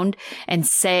around and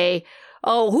say,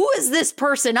 oh, who is this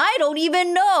person? I don't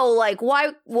even know. Like,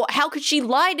 why? How could she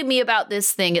lie to me about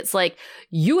this thing? It's like,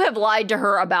 you have lied to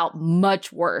her about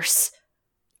much worse.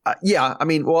 Yeah, I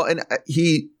mean, well, and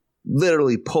he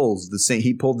literally pulled the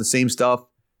same stuff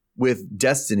with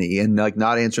Destiny and like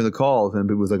not answering the calls. And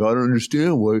people was like, I don't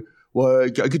understand why I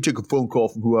could take a phone call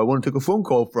from who I want to take a phone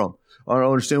call from. I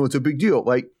don't understand what's a big deal.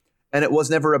 Like, and it was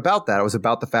never about that. It was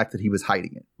about the fact that he was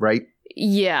hiding it. Right.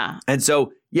 Yeah. And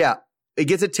so, yeah, it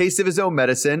gets a taste of his own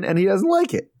medicine and he doesn't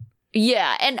like it.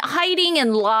 Yeah. And hiding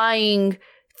and lying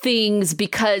things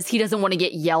because he doesn't want to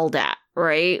get yelled at.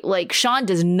 Right? Like, Sean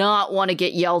does not want to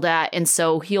get yelled at. And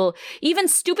so he'll even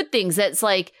stupid things that's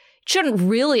like shouldn't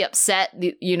really upset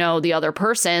the other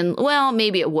person. Well,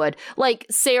 maybe it would. Like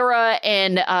Sarah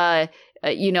and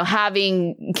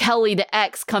having Kelly the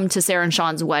ex come to Sarah and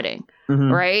Sean's wedding.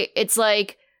 Right? It's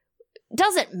like,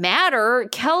 doesn't matter.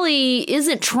 Kelly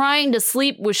isn't trying to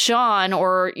sleep with Sean,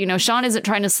 or, Sean isn't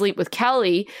trying to sleep with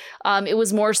Kelly. It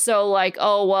was more so like,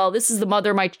 oh, well, this is the mother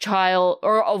of my child,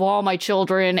 or of all my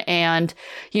children. And,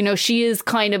 she is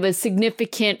kind of a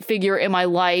significant figure in my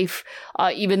life,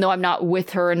 even though I'm not with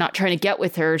her and not trying to get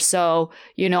with her. So,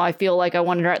 I feel like I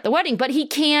wanted her at the wedding, but he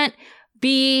can't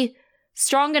be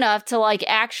strong enough to like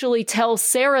actually tell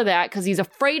Sarah that because he's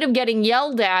afraid of getting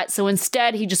yelled at. So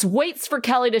instead, he just waits for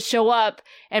Kelly to show up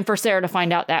and for Sarah to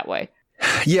find out that way.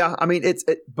 Yeah, I mean,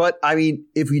 but I mean,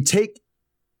 if we take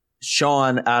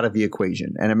Sean out of the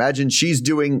equation and imagine she's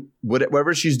doing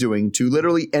whatever she's doing to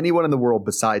literally anyone in the world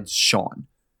besides Sean,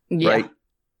 right?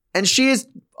 And she is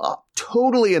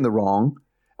totally in the wrong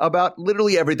about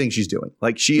literally everything she's doing.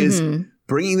 Like, she is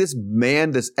bringing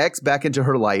this ex back into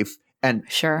her life and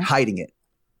hiding it,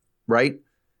 right?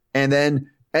 And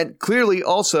clearly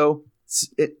also,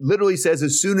 it literally says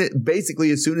as soon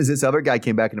as this other guy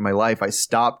came back into my life, I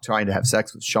stopped trying to have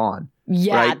sex with Sean.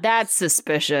 Yeah, right? That's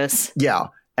suspicious. Yeah.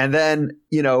 And then,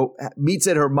 meets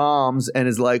at her mom's and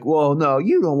is like, well, no,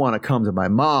 you don't want to come to my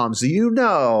mom's.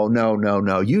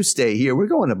 No, you stay here. We're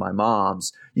going to my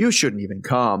mom's. You shouldn't even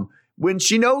come. When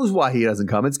she knows why he doesn't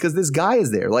come, it's because this guy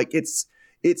is there. Like, it's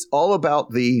all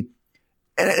about the...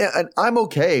 And I'm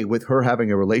okay with her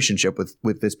having a relationship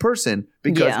with this person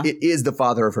because it is the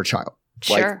father of her child.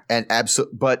 Sure.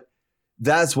 But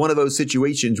that's one of those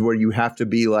situations where you have to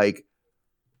be like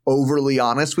overly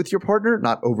honest with your partner,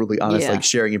 not overly honest, like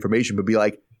sharing information, but be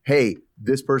like, hey,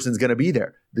 this person's going to be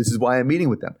there. This is why I'm meeting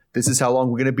with them. This is how long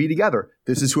we're going to be together.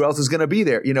 This is who else is going to be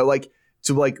there.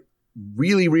 To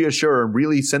really reassure and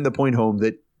really send the point home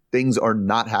that things are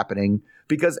not happening,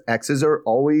 because exes are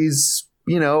always,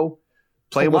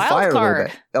 playing with fire a little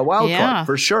bit. A wild card,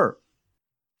 for sure.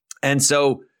 And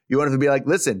so you want to be like,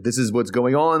 listen, this is what's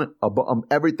going on.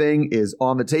 Everything is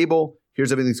on the table.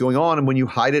 Here's everything that's going on. And when you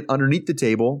hide it underneath the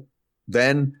table,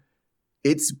 then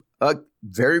it's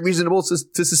very reasonable to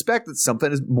suspect that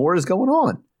something more is going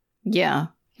on. Yeah.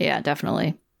 Yeah,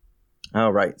 definitely.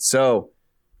 All right. So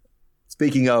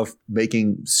speaking of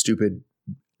making stupid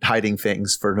hiding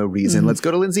things for no reason, let's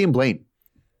go to Lindsay and Blaine.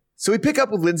 So we pick up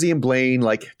with Lindsay and Blaine,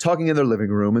 like talking in their living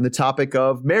room, and the topic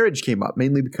of marriage came up,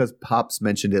 mainly because Pops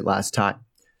mentioned it last time.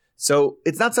 So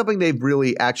it's not something they've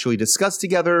really actually discussed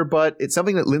together, but it's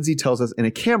something that Lindsay tells us in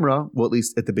a camera, well, at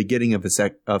least at the beginning of the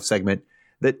segment,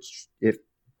 that if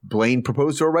Blaine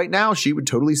proposed to her right now, she would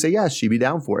totally say yes. She'd be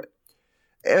down for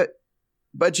it.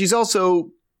 But she's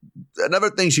also, another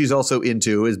thing she's also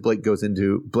into is Blaine goes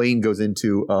into,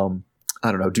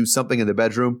 do something in the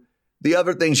bedroom. The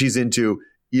other thing she's into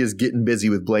is getting busy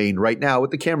with Blaine right now with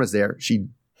the cameras there. She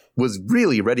was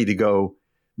really ready to go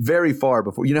very far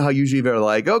before. You know how usually they're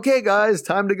like, okay, guys,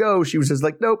 time to go. She was just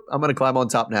like, nope, I'm going to climb on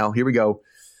top now. Here we go.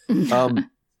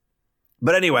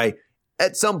 But anyway,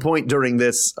 at some point during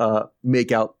this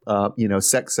makeout,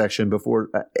 sex session, before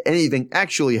anything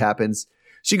actually happens,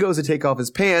 she goes to take off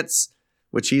his pants,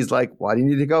 which he's like, why do you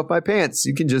need to take off my pants?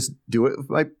 You can just do it with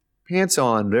my pants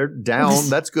on. They're down.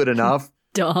 That's good enough.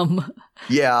 Dumb.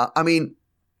 Yeah. I mean,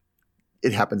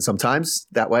 it happens sometimes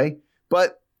that way.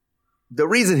 But the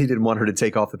reason he didn't want her to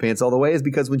take off the pants all the way is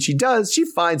because when she does, she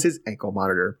finds his ankle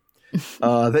monitor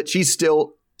that she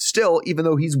still, even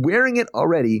though he's wearing it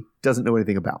already, doesn't know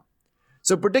anything about.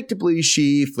 So predictably,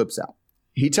 she flips out.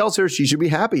 He tells her she should be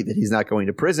happy that he's not going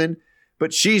to prison,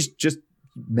 but she's just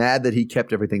mad that he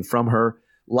kept everything from her,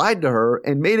 lied to her,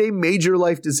 and made a major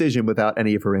life decision without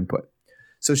any of her input.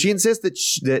 So she insists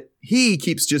that he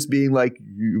keeps just being like,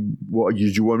 you want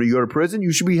me to go to prison?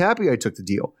 You should be happy I took the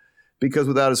deal. Because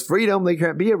without his freedom, they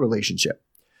can't be a relationship.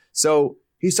 So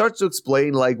he starts to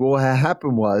explain like, well, what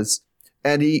happened was,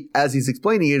 and as he's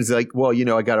explaining it, he's like, well,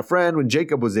 I got a friend when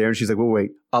Jacob was there. And she's like, well,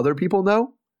 wait, other people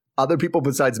know? Other people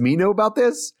besides me know about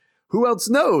this? Who else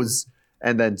knows?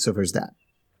 And then so there's that.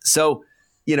 So,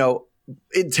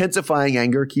 intensifying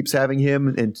anger keeps having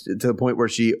him, and to the point where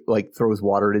she like throws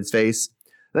water in his face.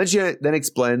 Then she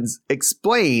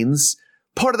explains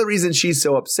part of the reason she's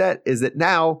so upset is that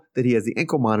now that he has the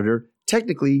ankle monitor,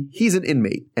 technically he's an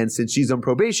inmate. And since she's on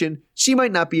probation, she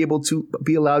might not be able to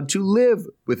be allowed to live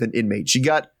with an inmate.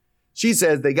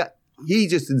 He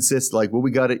just insists like, well,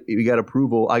 we got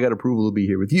approval. I got approval to be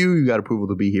here with you. You got approval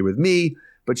to be here with me.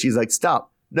 But she's like,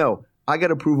 stop. No, I got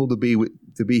approval to be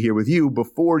here with you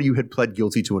before you had pled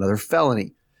guilty to another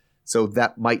felony. So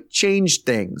that might change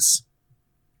things.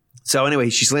 So anyway,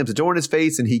 she slams the door in his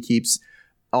face and he keeps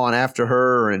on after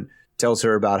her and tells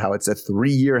her about how it's a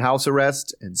 3-year house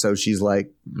arrest. And so she's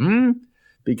like,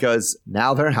 because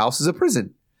now their house is a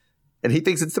prison. And he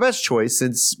thinks it's the best choice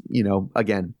since,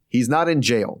 again, he's not in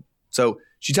jail. So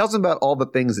she tells him about all the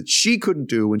things that she couldn't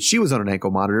do when she was on an ankle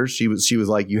monitor. She was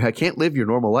like, you can't live your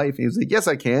normal life. And he was like, yes,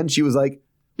 I can. She was like,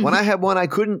 when I had one, I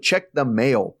couldn't check the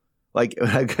mail. Like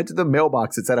when I got to the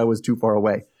mailbox, it said I was too far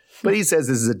away. But he says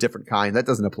this is a different kind. That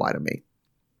doesn't apply to me.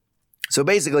 So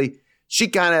basically, she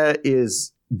kind of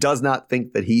does not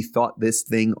think that he thought this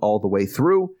thing all the way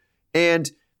through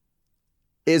and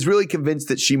is really convinced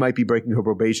that she might be breaking her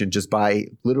probation just by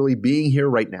literally being here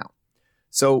right now.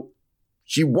 So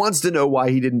she wants to know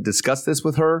why he didn't discuss this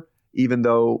with her, even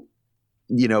though,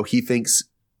 he thinks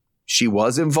she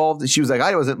was involved. She was like,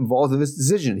 I wasn't involved in this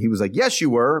decision. He was like, yes, you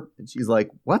were. And she's like,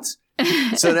 what?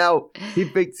 So now he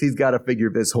thinks he's got to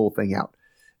figure this whole thing out.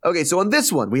 Okay, so on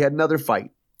this one, we had another fight.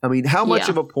 I mean, how much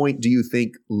of a point do you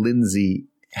think Lindsay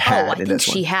had I think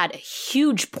she had a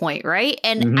huge point, right?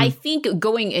 And I think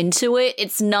going into it,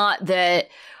 it's not that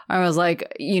I was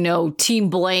like, Team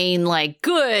Blaine, like,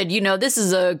 good, this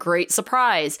is a great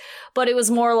surprise. But it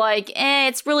was more like,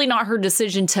 it's really not her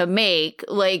decision to make.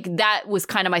 Like, that was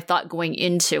kind of my thought going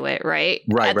into it, right?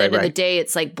 At the end of the day,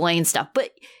 it's like Blaine stuff.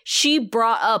 But she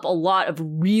brought up a lot of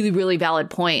really, really valid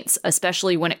points,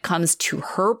 especially when it comes to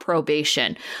her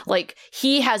probation. Like,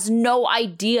 he has no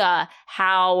idea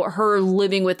how her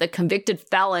living with a convicted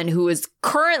felon who is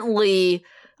currently,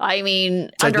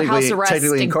 under house arrest,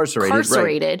 technically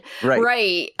incarcerated.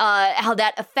 Right. How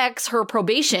that affects her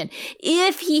probation.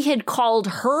 If he had called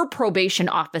her probation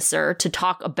officer to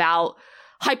talk about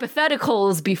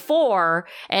hypotheticals before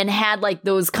and had like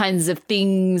those kinds of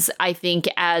things, I think,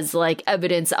 as like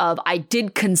evidence of, I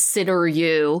did consider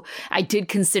you, I did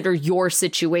consider your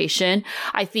situation,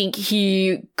 I think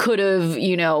he could have,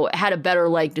 had a better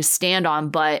leg to stand on.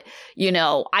 But,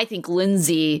 I think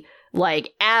Lindsay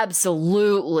like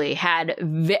absolutely had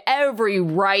every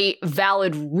right,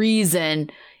 valid reason,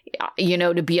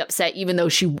 to be upset, even though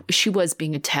she was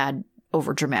being a tad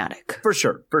over dramatic. For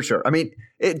sure. I mean,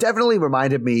 it definitely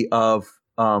reminded me of,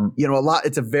 a lot.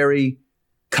 It's a very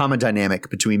common dynamic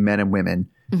between men and women,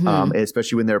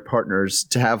 especially when they're partners,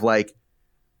 to have like,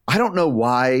 I don't know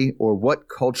why or what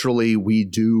culturally we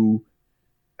do,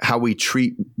 how we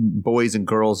treat boys and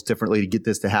girls differently to get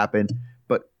this to happen.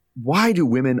 Why do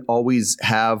women always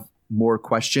have more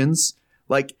questions?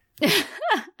 Like when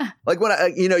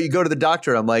you go to the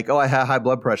doctor, I'm like, oh, I have high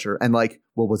blood pressure. And like,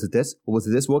 well, was it this? What was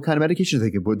it this? What kind of medication do they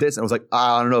give with this? And I was like,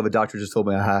 I don't know. The doctor just told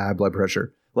me I had high blood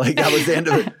pressure. Like that was the end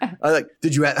of it. I was like,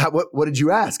 what did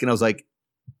you ask? And I was like,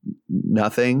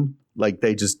 nothing. Like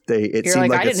it You're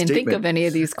seemed like I didn't think of any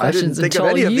of these questions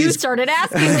until you started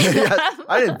asking me them.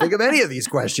 I didn't think of any of these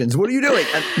questions. What are you doing?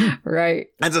 Right.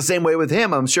 And it's the same way with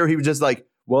him. I'm sure he was just like,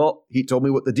 well, he told me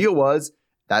what the deal was.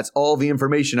 That's all the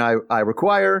information I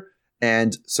require.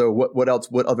 And so what else?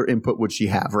 What other input would she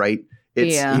have? Right.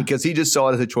 Because he just saw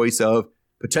it as a choice of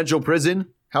potential prison,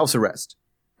 house arrest.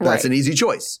 That's an easy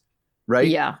choice. Right.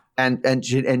 Yeah. And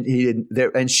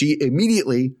she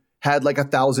immediately had like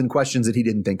 1,000 questions that he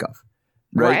didn't think of.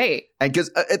 Right. And because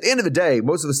at the end of the day,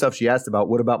 most of the stuff she asked about,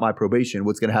 what about my probation?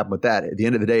 What's going to happen with that? At the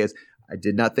end of the day is I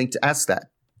did not think to ask that.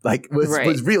 Like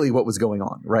was really what was going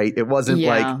on, right? It wasn't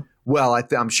like, well,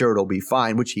 I'm sure it'll be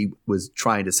fine, which he was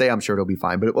trying to say, I'm sure it'll be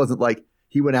fine. But it wasn't like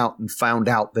he went out and found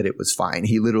out that it was fine.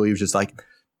 He literally was just like,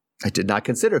 I did not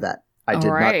consider that. I did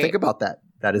not think about that.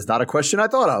 That is not a question I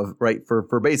thought of, right,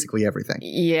 for basically everything.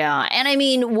 Yeah. And I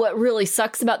mean, what really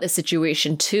sucks about this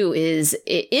situation, too, is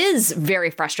it is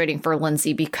very frustrating for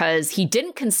Lindsay because he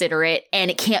didn't consider it and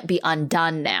it can't be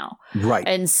undone now. Right.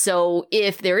 And so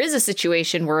if there is a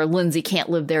situation where Lindsay can't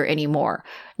live there anymore,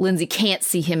 Lindsay can't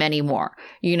see him anymore,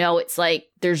 you know, it's like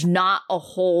there's not a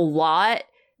whole lot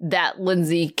that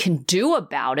Lindsay can do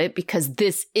about it because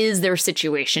this is their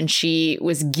situation. She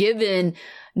was given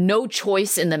no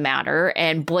choice in the matter,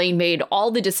 and Blaine made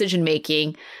all the decision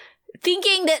making,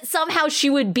 thinking that somehow she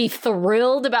would be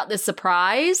thrilled about the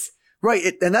surprise.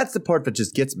 Right. And that's the part that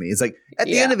just gets me. It's like, at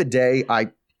the end of the day,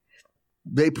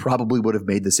 they probably would have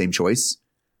made the same choice.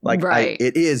 Like,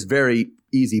 it is very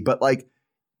easy, but like,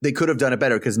 they could have done it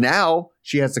better because now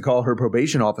she has to call her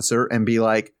probation officer and be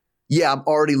like, yeah, I'm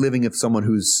already living with someone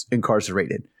who's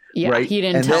incarcerated. Yeah, right? He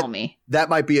didn't tell me. That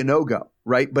might be a no-go,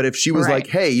 right? But if she was like,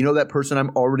 hey, you know that person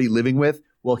I'm already living with?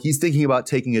 Well, he's thinking about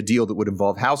taking a deal that would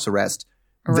involve house arrest.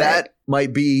 That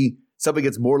might be something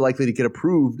that's more likely to get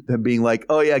approved than being like,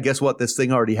 oh, yeah, guess what? This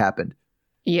thing already happened.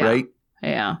 Yeah. Right?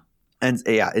 Yeah. And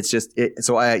yeah, it's just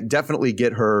so I definitely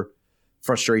get her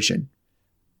frustration.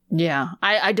 Yeah.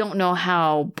 I don't know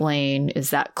how Blaine is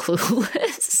that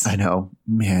clueless. I know.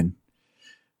 Man.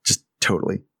 Just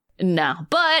totally. No.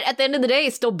 But at the end of the day,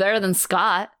 it's still better than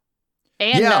Scott.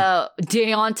 And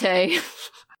Deontay.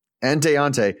 And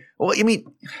Deontay. Well, I mean,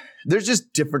 there's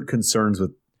just different concerns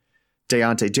with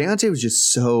Deontay. Deontay was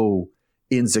just so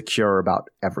insecure about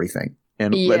everything.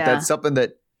 And that's something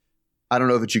that I don't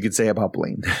know that you could say about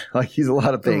Blaine. Like, he's a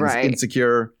lot of things. Right.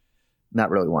 Insecure, not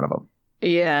really one of them.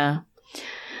 Yeah.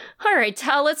 All right,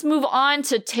 let's move on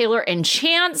to Taylor and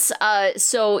Chance.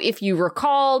 So if you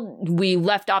recall, we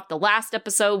left off the last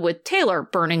episode with Taylor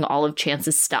burning all of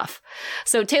Chance's stuff.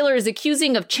 So Taylor is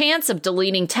accusing of Chance of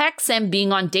deleting texts and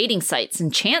being on dating sites.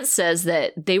 And Chance says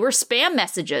that they were spam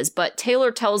messages, but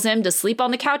Taylor tells him to sleep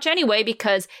on the couch anyway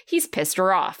because he's pissed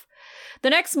her off. The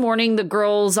next morning, the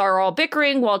girls are all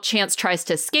bickering while Chance tries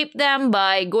to escape them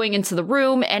by going into the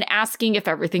room and asking if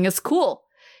everything is cool.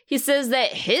 He says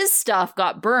that his stuff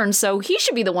got burned, so he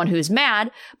should be the one who's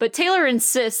mad, but Taylor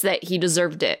insists that he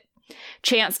deserved it.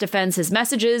 Chance defends his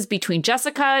messages between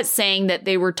Jessica, saying that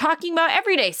they were talking about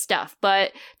everyday stuff,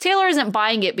 but Taylor isn't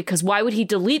buying it because why would he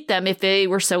delete them if they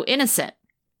were so innocent?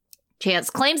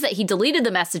 Chance claims that he deleted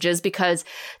the messages because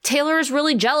Taylor is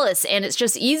really jealous, and it's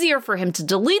just easier for him to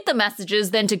delete the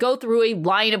messages than to go through a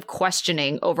line of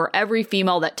questioning over every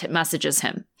female that messages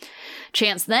him.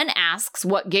 Chance then asks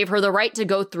what gave her the right to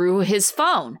go through his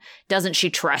phone. Doesn't she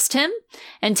trust him?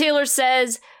 And Taylor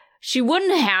says she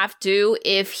wouldn't have to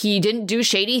if he didn't do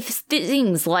shady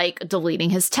things like deleting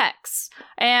his texts.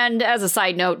 And as a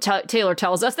side note, Taylor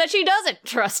tells us that she doesn't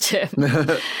trust him.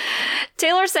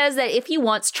 Taylor says that if he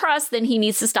wants trust, then he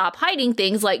needs to stop hiding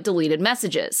things like deleted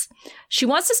messages. She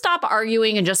wants to stop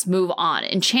arguing and just move on.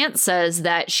 And Chance says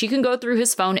that she can go through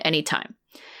his phone anytime.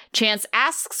 Chance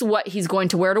asks what he's going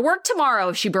to wear to work tomorrow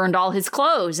if she burned all his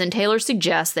clothes, and Taylor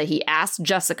suggests that he ask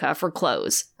Jessica for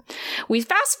clothes. We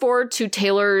fast forward to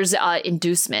Taylor's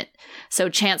inducement. So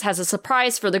Chance has a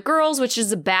surprise for the girls, which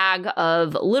is a bag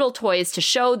of little toys to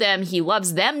show them he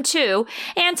loves them too,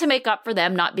 and to make up for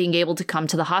them not being able to come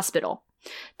to the hospital.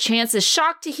 Chance is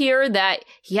shocked to hear that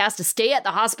he has to stay at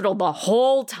the hospital the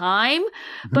whole time,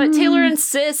 but Taylor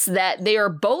insists that they are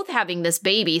both having this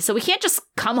baby, so he can't just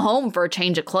come home for a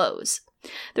change of clothes.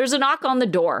 There's a knock on the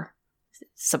door.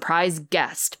 Surprise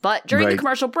guest. But during the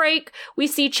commercial break, we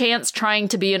see Chance trying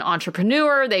to be an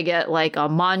entrepreneur. They get like a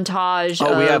montage.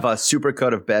 We have a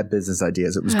supercut of bad business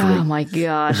ideas. It was great. Oh my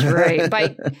gosh,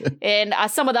 right. And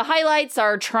some of the highlights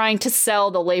are trying to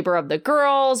sell the labor of the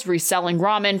girls, reselling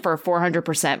ramen for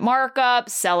 400% markup,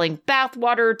 selling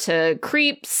bathwater to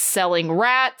creeps, selling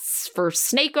rats for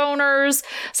snake owners,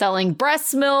 selling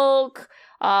breast milk.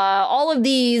 All of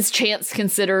these Chance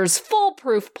considers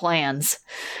foolproof plans.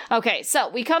 Okay, so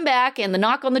we come back and the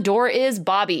knock on the door is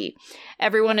Bobby.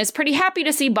 Everyone is pretty happy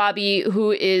to see Bobby,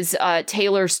 who is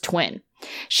Taylor's twin.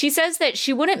 She says that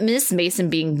she wouldn't miss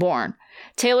Mason being born.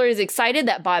 Taylor is excited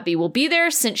that Bobby will be there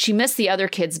since she missed the other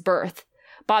kid's birth.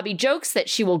 Bobby jokes that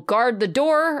she will guard the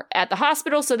door at the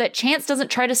hospital so that Chance doesn't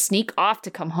try to sneak off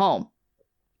to come home.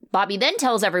 Bobby then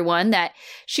tells everyone that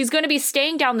she's going to be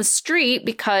staying down the street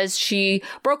because she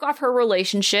broke off her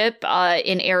relationship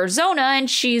in Arizona and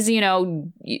she's,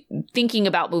 thinking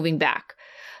about moving back.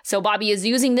 So Bobby is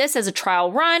using this as a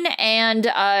trial run and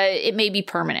it may be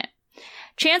permanent.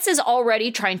 Chance is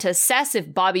already trying to assess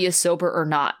if Bobby is sober or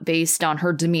not based on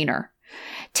her demeanor.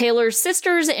 Taylor's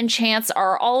sisters and Chance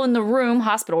are all in the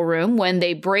hospital room, when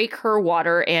they break her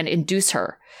water and induce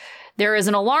her. There is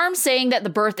an alarm saying that the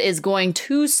birth is going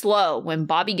too slow when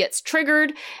Bobby gets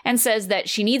triggered and says that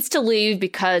she needs to leave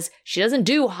because she doesn't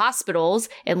do hospitals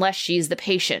unless she's the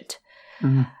patient.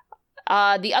 Mm-hmm.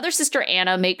 The other sister,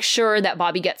 Anna, makes sure that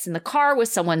Bobby gets in the car with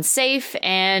someone safe,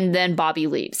 and then Bobby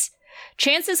leaves.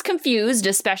 Chance is confused,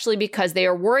 especially because they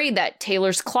are worried that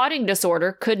Taylor's clotting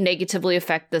disorder could negatively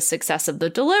affect the success of the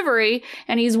delivery,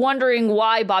 and he's wondering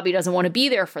why Bobby doesn't want to be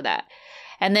there for that.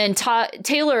 And then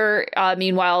Taylor,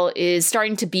 meanwhile, is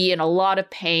starting to be in a lot of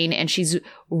pain, and she's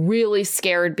really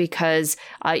scared because,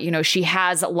 she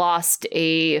has lost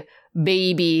a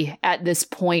baby at this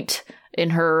point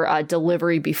in her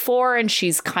delivery before, and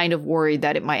she's kind of worried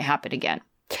that it might happen again.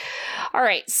 All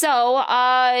right, so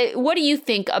what do you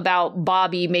think about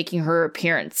Bobby making her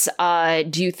appearance?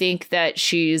 Do you think that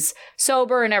she's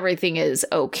sober and everything is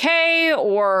okay,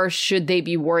 or should they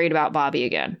be worried about Bobby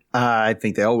again? I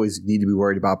think they always need to be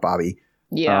worried about Bobby.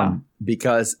 Yeah.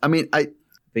 Because, I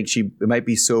think she might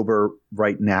be sober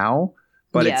right now,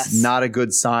 but It's not a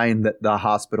good sign that the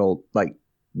hospital,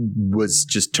 was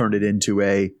just turned it into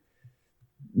a,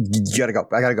 you gotta go,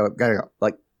 I gotta go.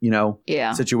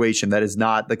 Situation. That is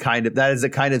the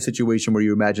kind of situation where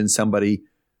you imagine somebody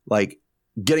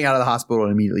getting out of the hospital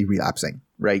and immediately relapsing,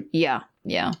 right? Yeah.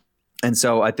 Yeah. And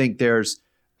so I think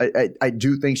I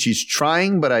do think she's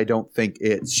trying, but I don't think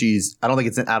it's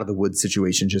an out of the woods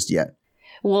situation just yet.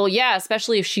 Well, yeah,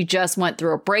 especially if she just went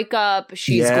through a breakup.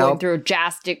 She's going through a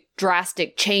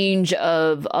drastic change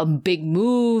of a big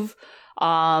move.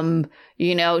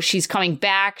 She's coming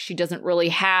back. She doesn't really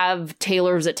have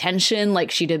Taylor's attention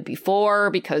like she did before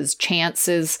because Chance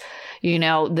is,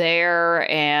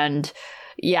 there. And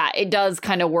yeah, it does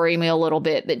kind of worry me a little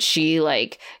bit that she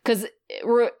because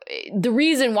the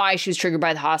reason why she was triggered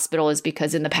by the hospital is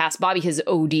because in the past, Bobby has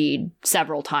OD'd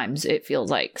several times, it feels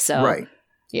like. So, right.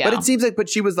 Yeah. But it seems but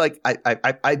she was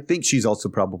I think she's also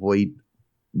probably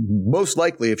most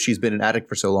likely, if she's been an addict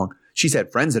for so long, she's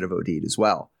had friends that have OD'd as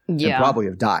well. Yeah. And probably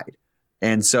have died.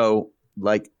 And so,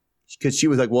 because she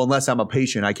was well, unless I'm a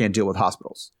patient, I can't deal with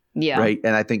hospitals. Yeah. Right.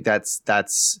 And I think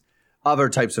that's other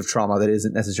types of trauma that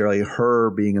isn't necessarily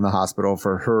her being in the hospital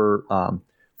for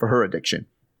her addiction.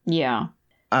 Yeah.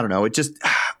 I don't know. It just,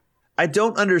 I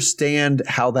don't understand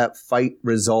how that fight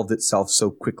resolved itself so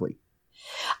quickly.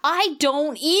 I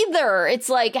don't either.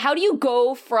 It's how do you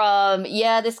go from,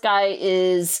 this guy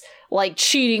is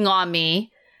cheating on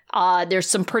me. There's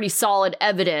some pretty solid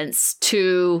evidence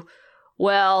to,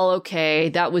 well, okay,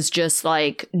 that was just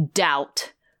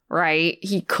doubt, right?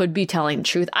 He could be telling the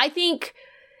truth. I think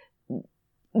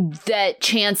that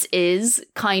Chance is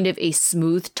kind of a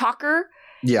smooth talker.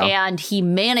 Yeah. And he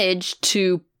managed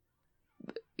to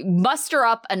muster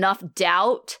up enough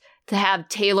doubt to have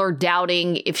Taylor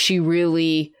doubting if she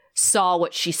really saw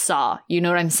what she saw. You know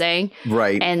what I'm saying?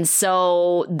 Right. And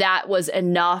so that was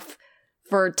enough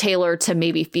for Taylor to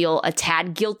maybe feel a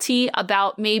tad guilty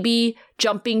about maybe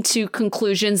jumping to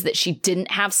conclusions that she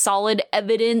didn't have solid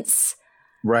evidence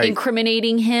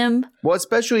incriminating him. Well,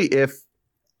 especially if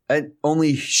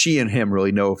only she and him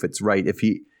really know if it's right. If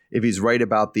he's right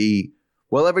about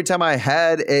every time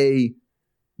I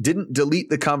didn't delete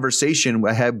the conversation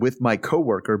I had with my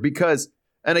coworker because,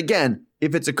 and again,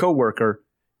 if it's a coworker,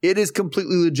 it is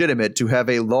completely legitimate to have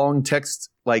a long text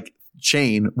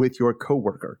chain with your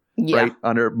coworker, right?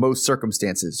 Under most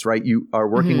circumstances, right? You are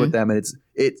working with them, and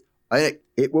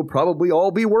it will probably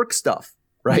all be work stuff,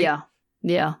 right? Yeah,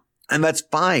 yeah, and that's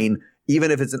fine,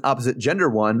 even if it's an opposite gender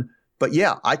one. But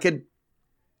yeah, I could,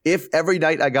 if every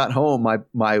night I got home,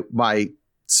 my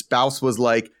spouse was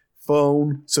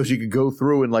phone, so she could go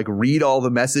through and read all the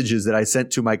messages that I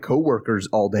sent to my coworkers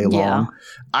all day long.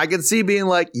 I could see being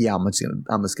I'm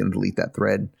just gonna delete that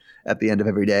thread at the end of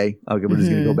every day. We're just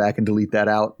gonna go back and delete that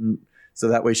out, and so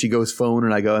that way she goes phone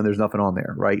and I go and there's nothing on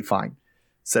there, right? Fine.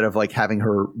 Instead of having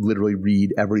her literally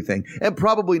read everything, and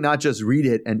probably not just read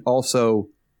it, and also,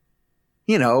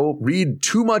 read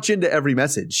too much into every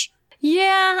message.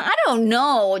 Yeah, I don't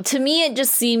know. To me, it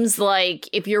just seems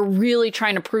if you're really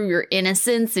trying to prove your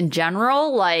innocence in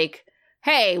general,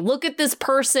 hey, look at this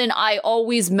person. I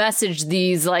always message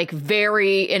these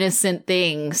very innocent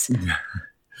things.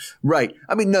 Right.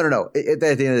 I mean, no. At the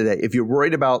end of the day, if you're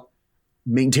worried about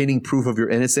maintaining proof of your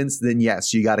innocence, then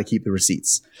yes, you got to keep the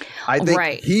receipts. I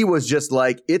think he was just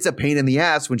it's a pain in the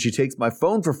ass when she takes my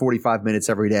phone for 45 minutes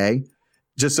every day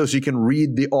just so she can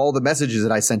read all the messages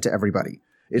that I sent to everybody.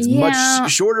 It's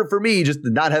much shorter for me just to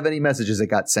not have any messages that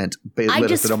got sent. I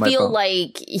just feel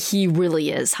like he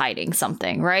really is hiding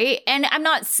something, right? And I'm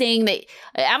not saying that.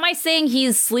 Am I saying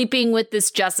he's sleeping with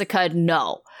this Jessica?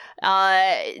 No.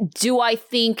 Do I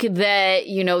think that,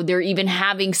 they're even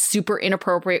having super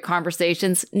inappropriate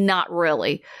conversations? Not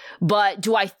really. But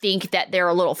do I think that they're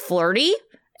a little flirty?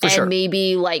 And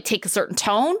maybe like take a certain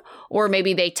tone, or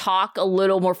maybe they talk a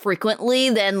little more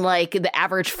frequently than like the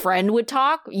average friend would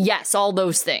talk. Yes, all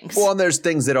those things. Well, and there's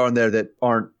things that are on there that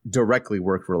aren't directly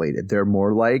work related. They're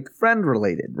more like friend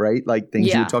related, right? Like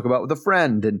things you would talk about with a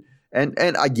friend.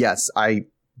 And I guess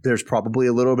there's probably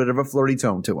a little bit of a flirty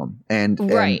tone to them. And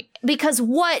because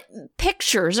what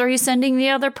pictures are you sending the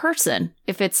other person?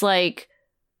 If it's like,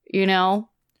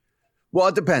 Well,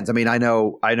 it depends. I mean, I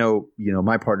know,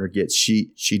 my partner gets,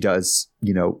 she does,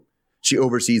 she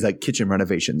oversees like kitchen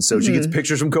renovations. So she gets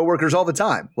pictures from coworkers all the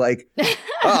time. Like,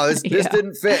 oh, this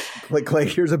didn't fit. Like,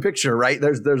 here's a picture, right?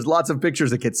 There's lots of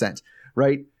pictures that get sent,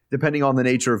 right? Depending on the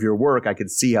nature of your work, I could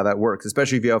see how that works,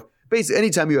 especially if you have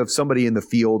anytime you have somebody in the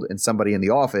field and somebody in the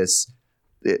office,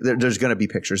 there's going to be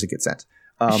pictures that get sent.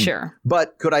 Sure.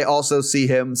 But could I also see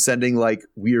him sending like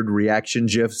weird reaction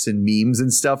GIFs and memes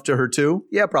and stuff to her too?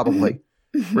 Yeah, probably.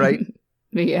 Right?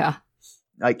 Yeah.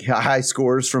 Like high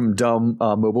scores from dumb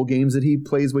mobile games that he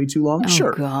plays way too long?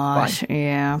 Sure. Oh, gosh. Fine.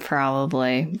 Yeah,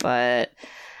 probably. But,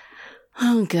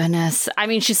 oh, goodness. I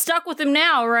mean, she's stuck with him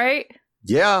now, right?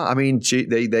 Yeah. I mean,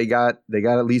 they got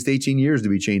at least 18 years to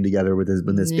be chained together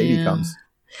when this baby comes.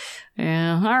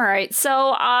 Yeah. All right.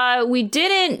 So we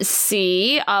didn't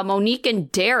see Monique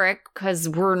and Derek because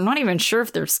we're not even sure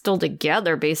if they're still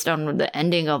together based on the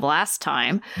ending of last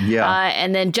time. Yeah.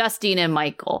 And then Justine and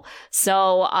Michael.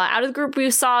 So out of the group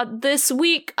we saw this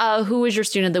week, who was your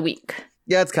student of the week?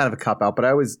 Yeah, it's kind of a cop out, but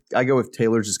I go with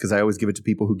Taylor just because I always give it to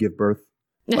people who give birth.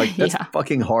 Like that's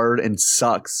fucking hard and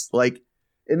sucks. Like,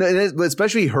 and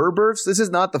especially her births. This is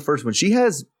not the first one. She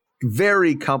has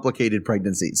very complicated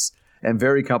pregnancies and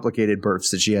very complicated births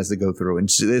that she has to go through. And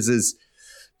this is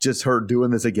just her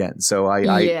doing this again. So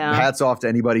I hats off to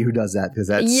anybody who does that because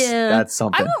that's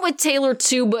something. I went with Taylor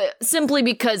too, but simply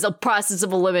because of process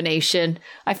of elimination.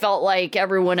 I felt like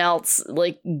everyone else,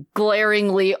 like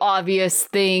glaringly obvious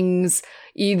things,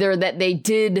 either that they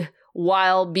did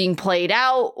while being played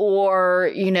out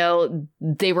or,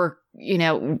 they were,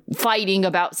 fighting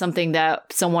about something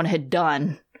that someone had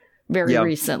done very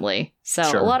recently. So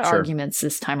a lot of arguments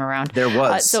this time around. There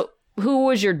was. So who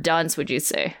was your dunce, would you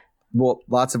say? Well,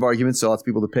 lots of arguments, so lots of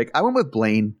people to pick. I went with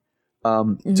Blaine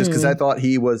just because I thought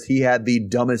he had the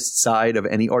dumbest side of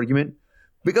any argument.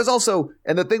 Because also,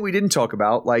 and the thing we didn't talk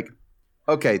about, like,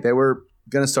 okay, they were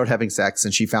going to start having sex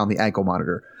and she found the ankle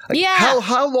monitor. Like,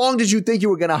 how long did you think you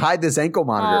were going to hide this ankle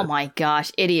monitor? Oh my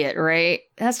gosh, idiot, right?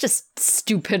 That's just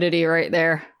stupidity right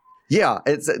there. Yeah.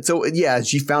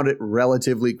 She found it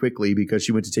relatively quickly because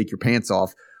she went to take your pants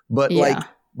off. But like,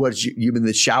 was you in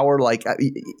the shower? Like,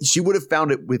 she would have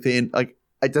found it within, like,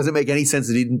 it doesn't make any sense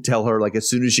that he didn't tell her, like, as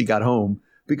soon as she got home,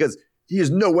 because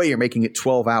there's no way you're making it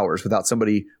 12 hours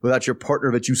without your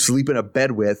partner that you sleep in a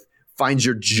bed with finds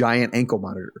your giant ankle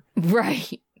monitor.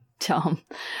 Right. Dumb.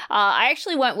 I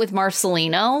actually went with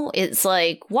Marcelino. It's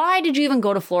like, why did you even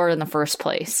go to Florida in the first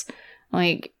place?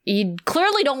 Like, you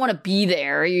clearly don't want to be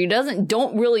there. You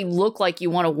don't really look like you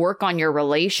want to work on your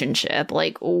relationship.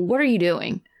 Like, what are you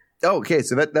doing? Oh, okay,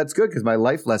 so that's good because my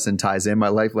life lesson ties in. My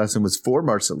life lesson was for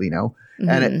Marcelino.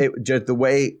 And it just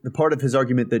the part of his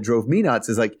argument that drove me nuts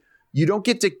is like, you don't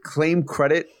get to claim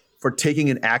credit for taking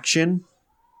an action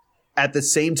at the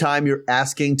same time you're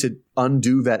asking to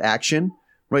undo that action.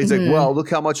 Right? He's like, well, look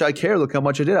how much I care. Look how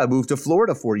much I did. I moved to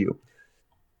Florida for you.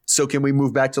 So can we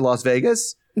move back to Las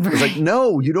Vegas? Right. It's like,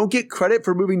 no, you don't get credit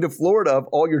for moving to Florida if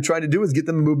all you're trying to do is get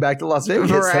them to move back to Las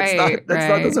Vegas. That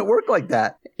doesn't work like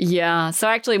that. Yeah. So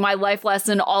actually my life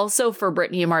lesson also for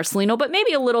Brittany and Marcelino, but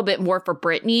maybe a little bit more for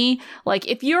Brittany. Like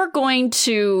if you're going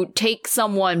to take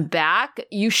someone back,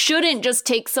 you shouldn't just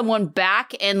take someone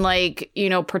back and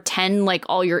pretend like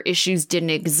all your issues didn't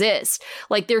exist.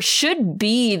 Like there should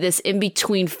be this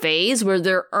in-between phase where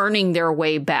they're earning their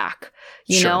way back.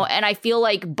 You know, and I feel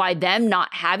like by them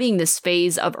not having this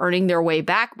phase of earning their way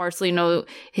back, Marcelino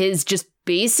has just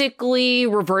basically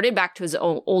reverted back to his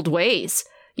old ways,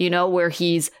 where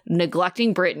he's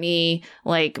neglecting Brittany,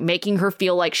 like making her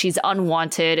feel like she's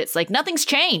unwanted. It's like nothing's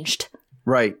changed.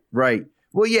 Right.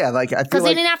 Well, yeah, like I feel because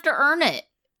they didn't have to earn it.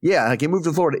 Yeah, like he moved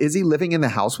to Florida. Is he living in the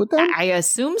house with them? I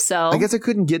assume so. I guess I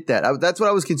couldn't get that. That's what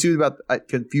I was confused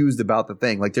about the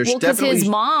thing. Like, there's because definitely his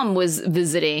mom was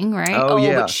visiting, right? Oh,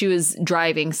 yeah. But she was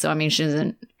driving, so I mean, she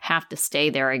doesn't have to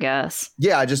stay there, I guess.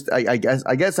 Yeah, I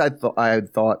guess I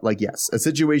thought like, yes, a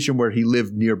situation where he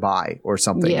lived nearby or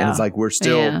something, and it's like we're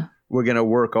gonna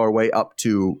work our way up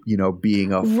to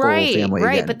being a full family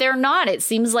again. But they're not. It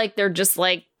seems like they're just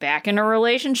like back in a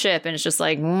relationship, and it's just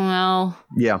like, well,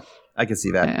 yeah. I can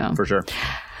see that for sure.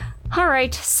 All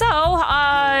right.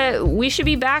 So we should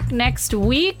be back next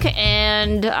week.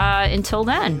 And until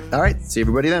then. All right. See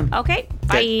everybody then. Okay.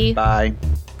 Bye. Okay, bye.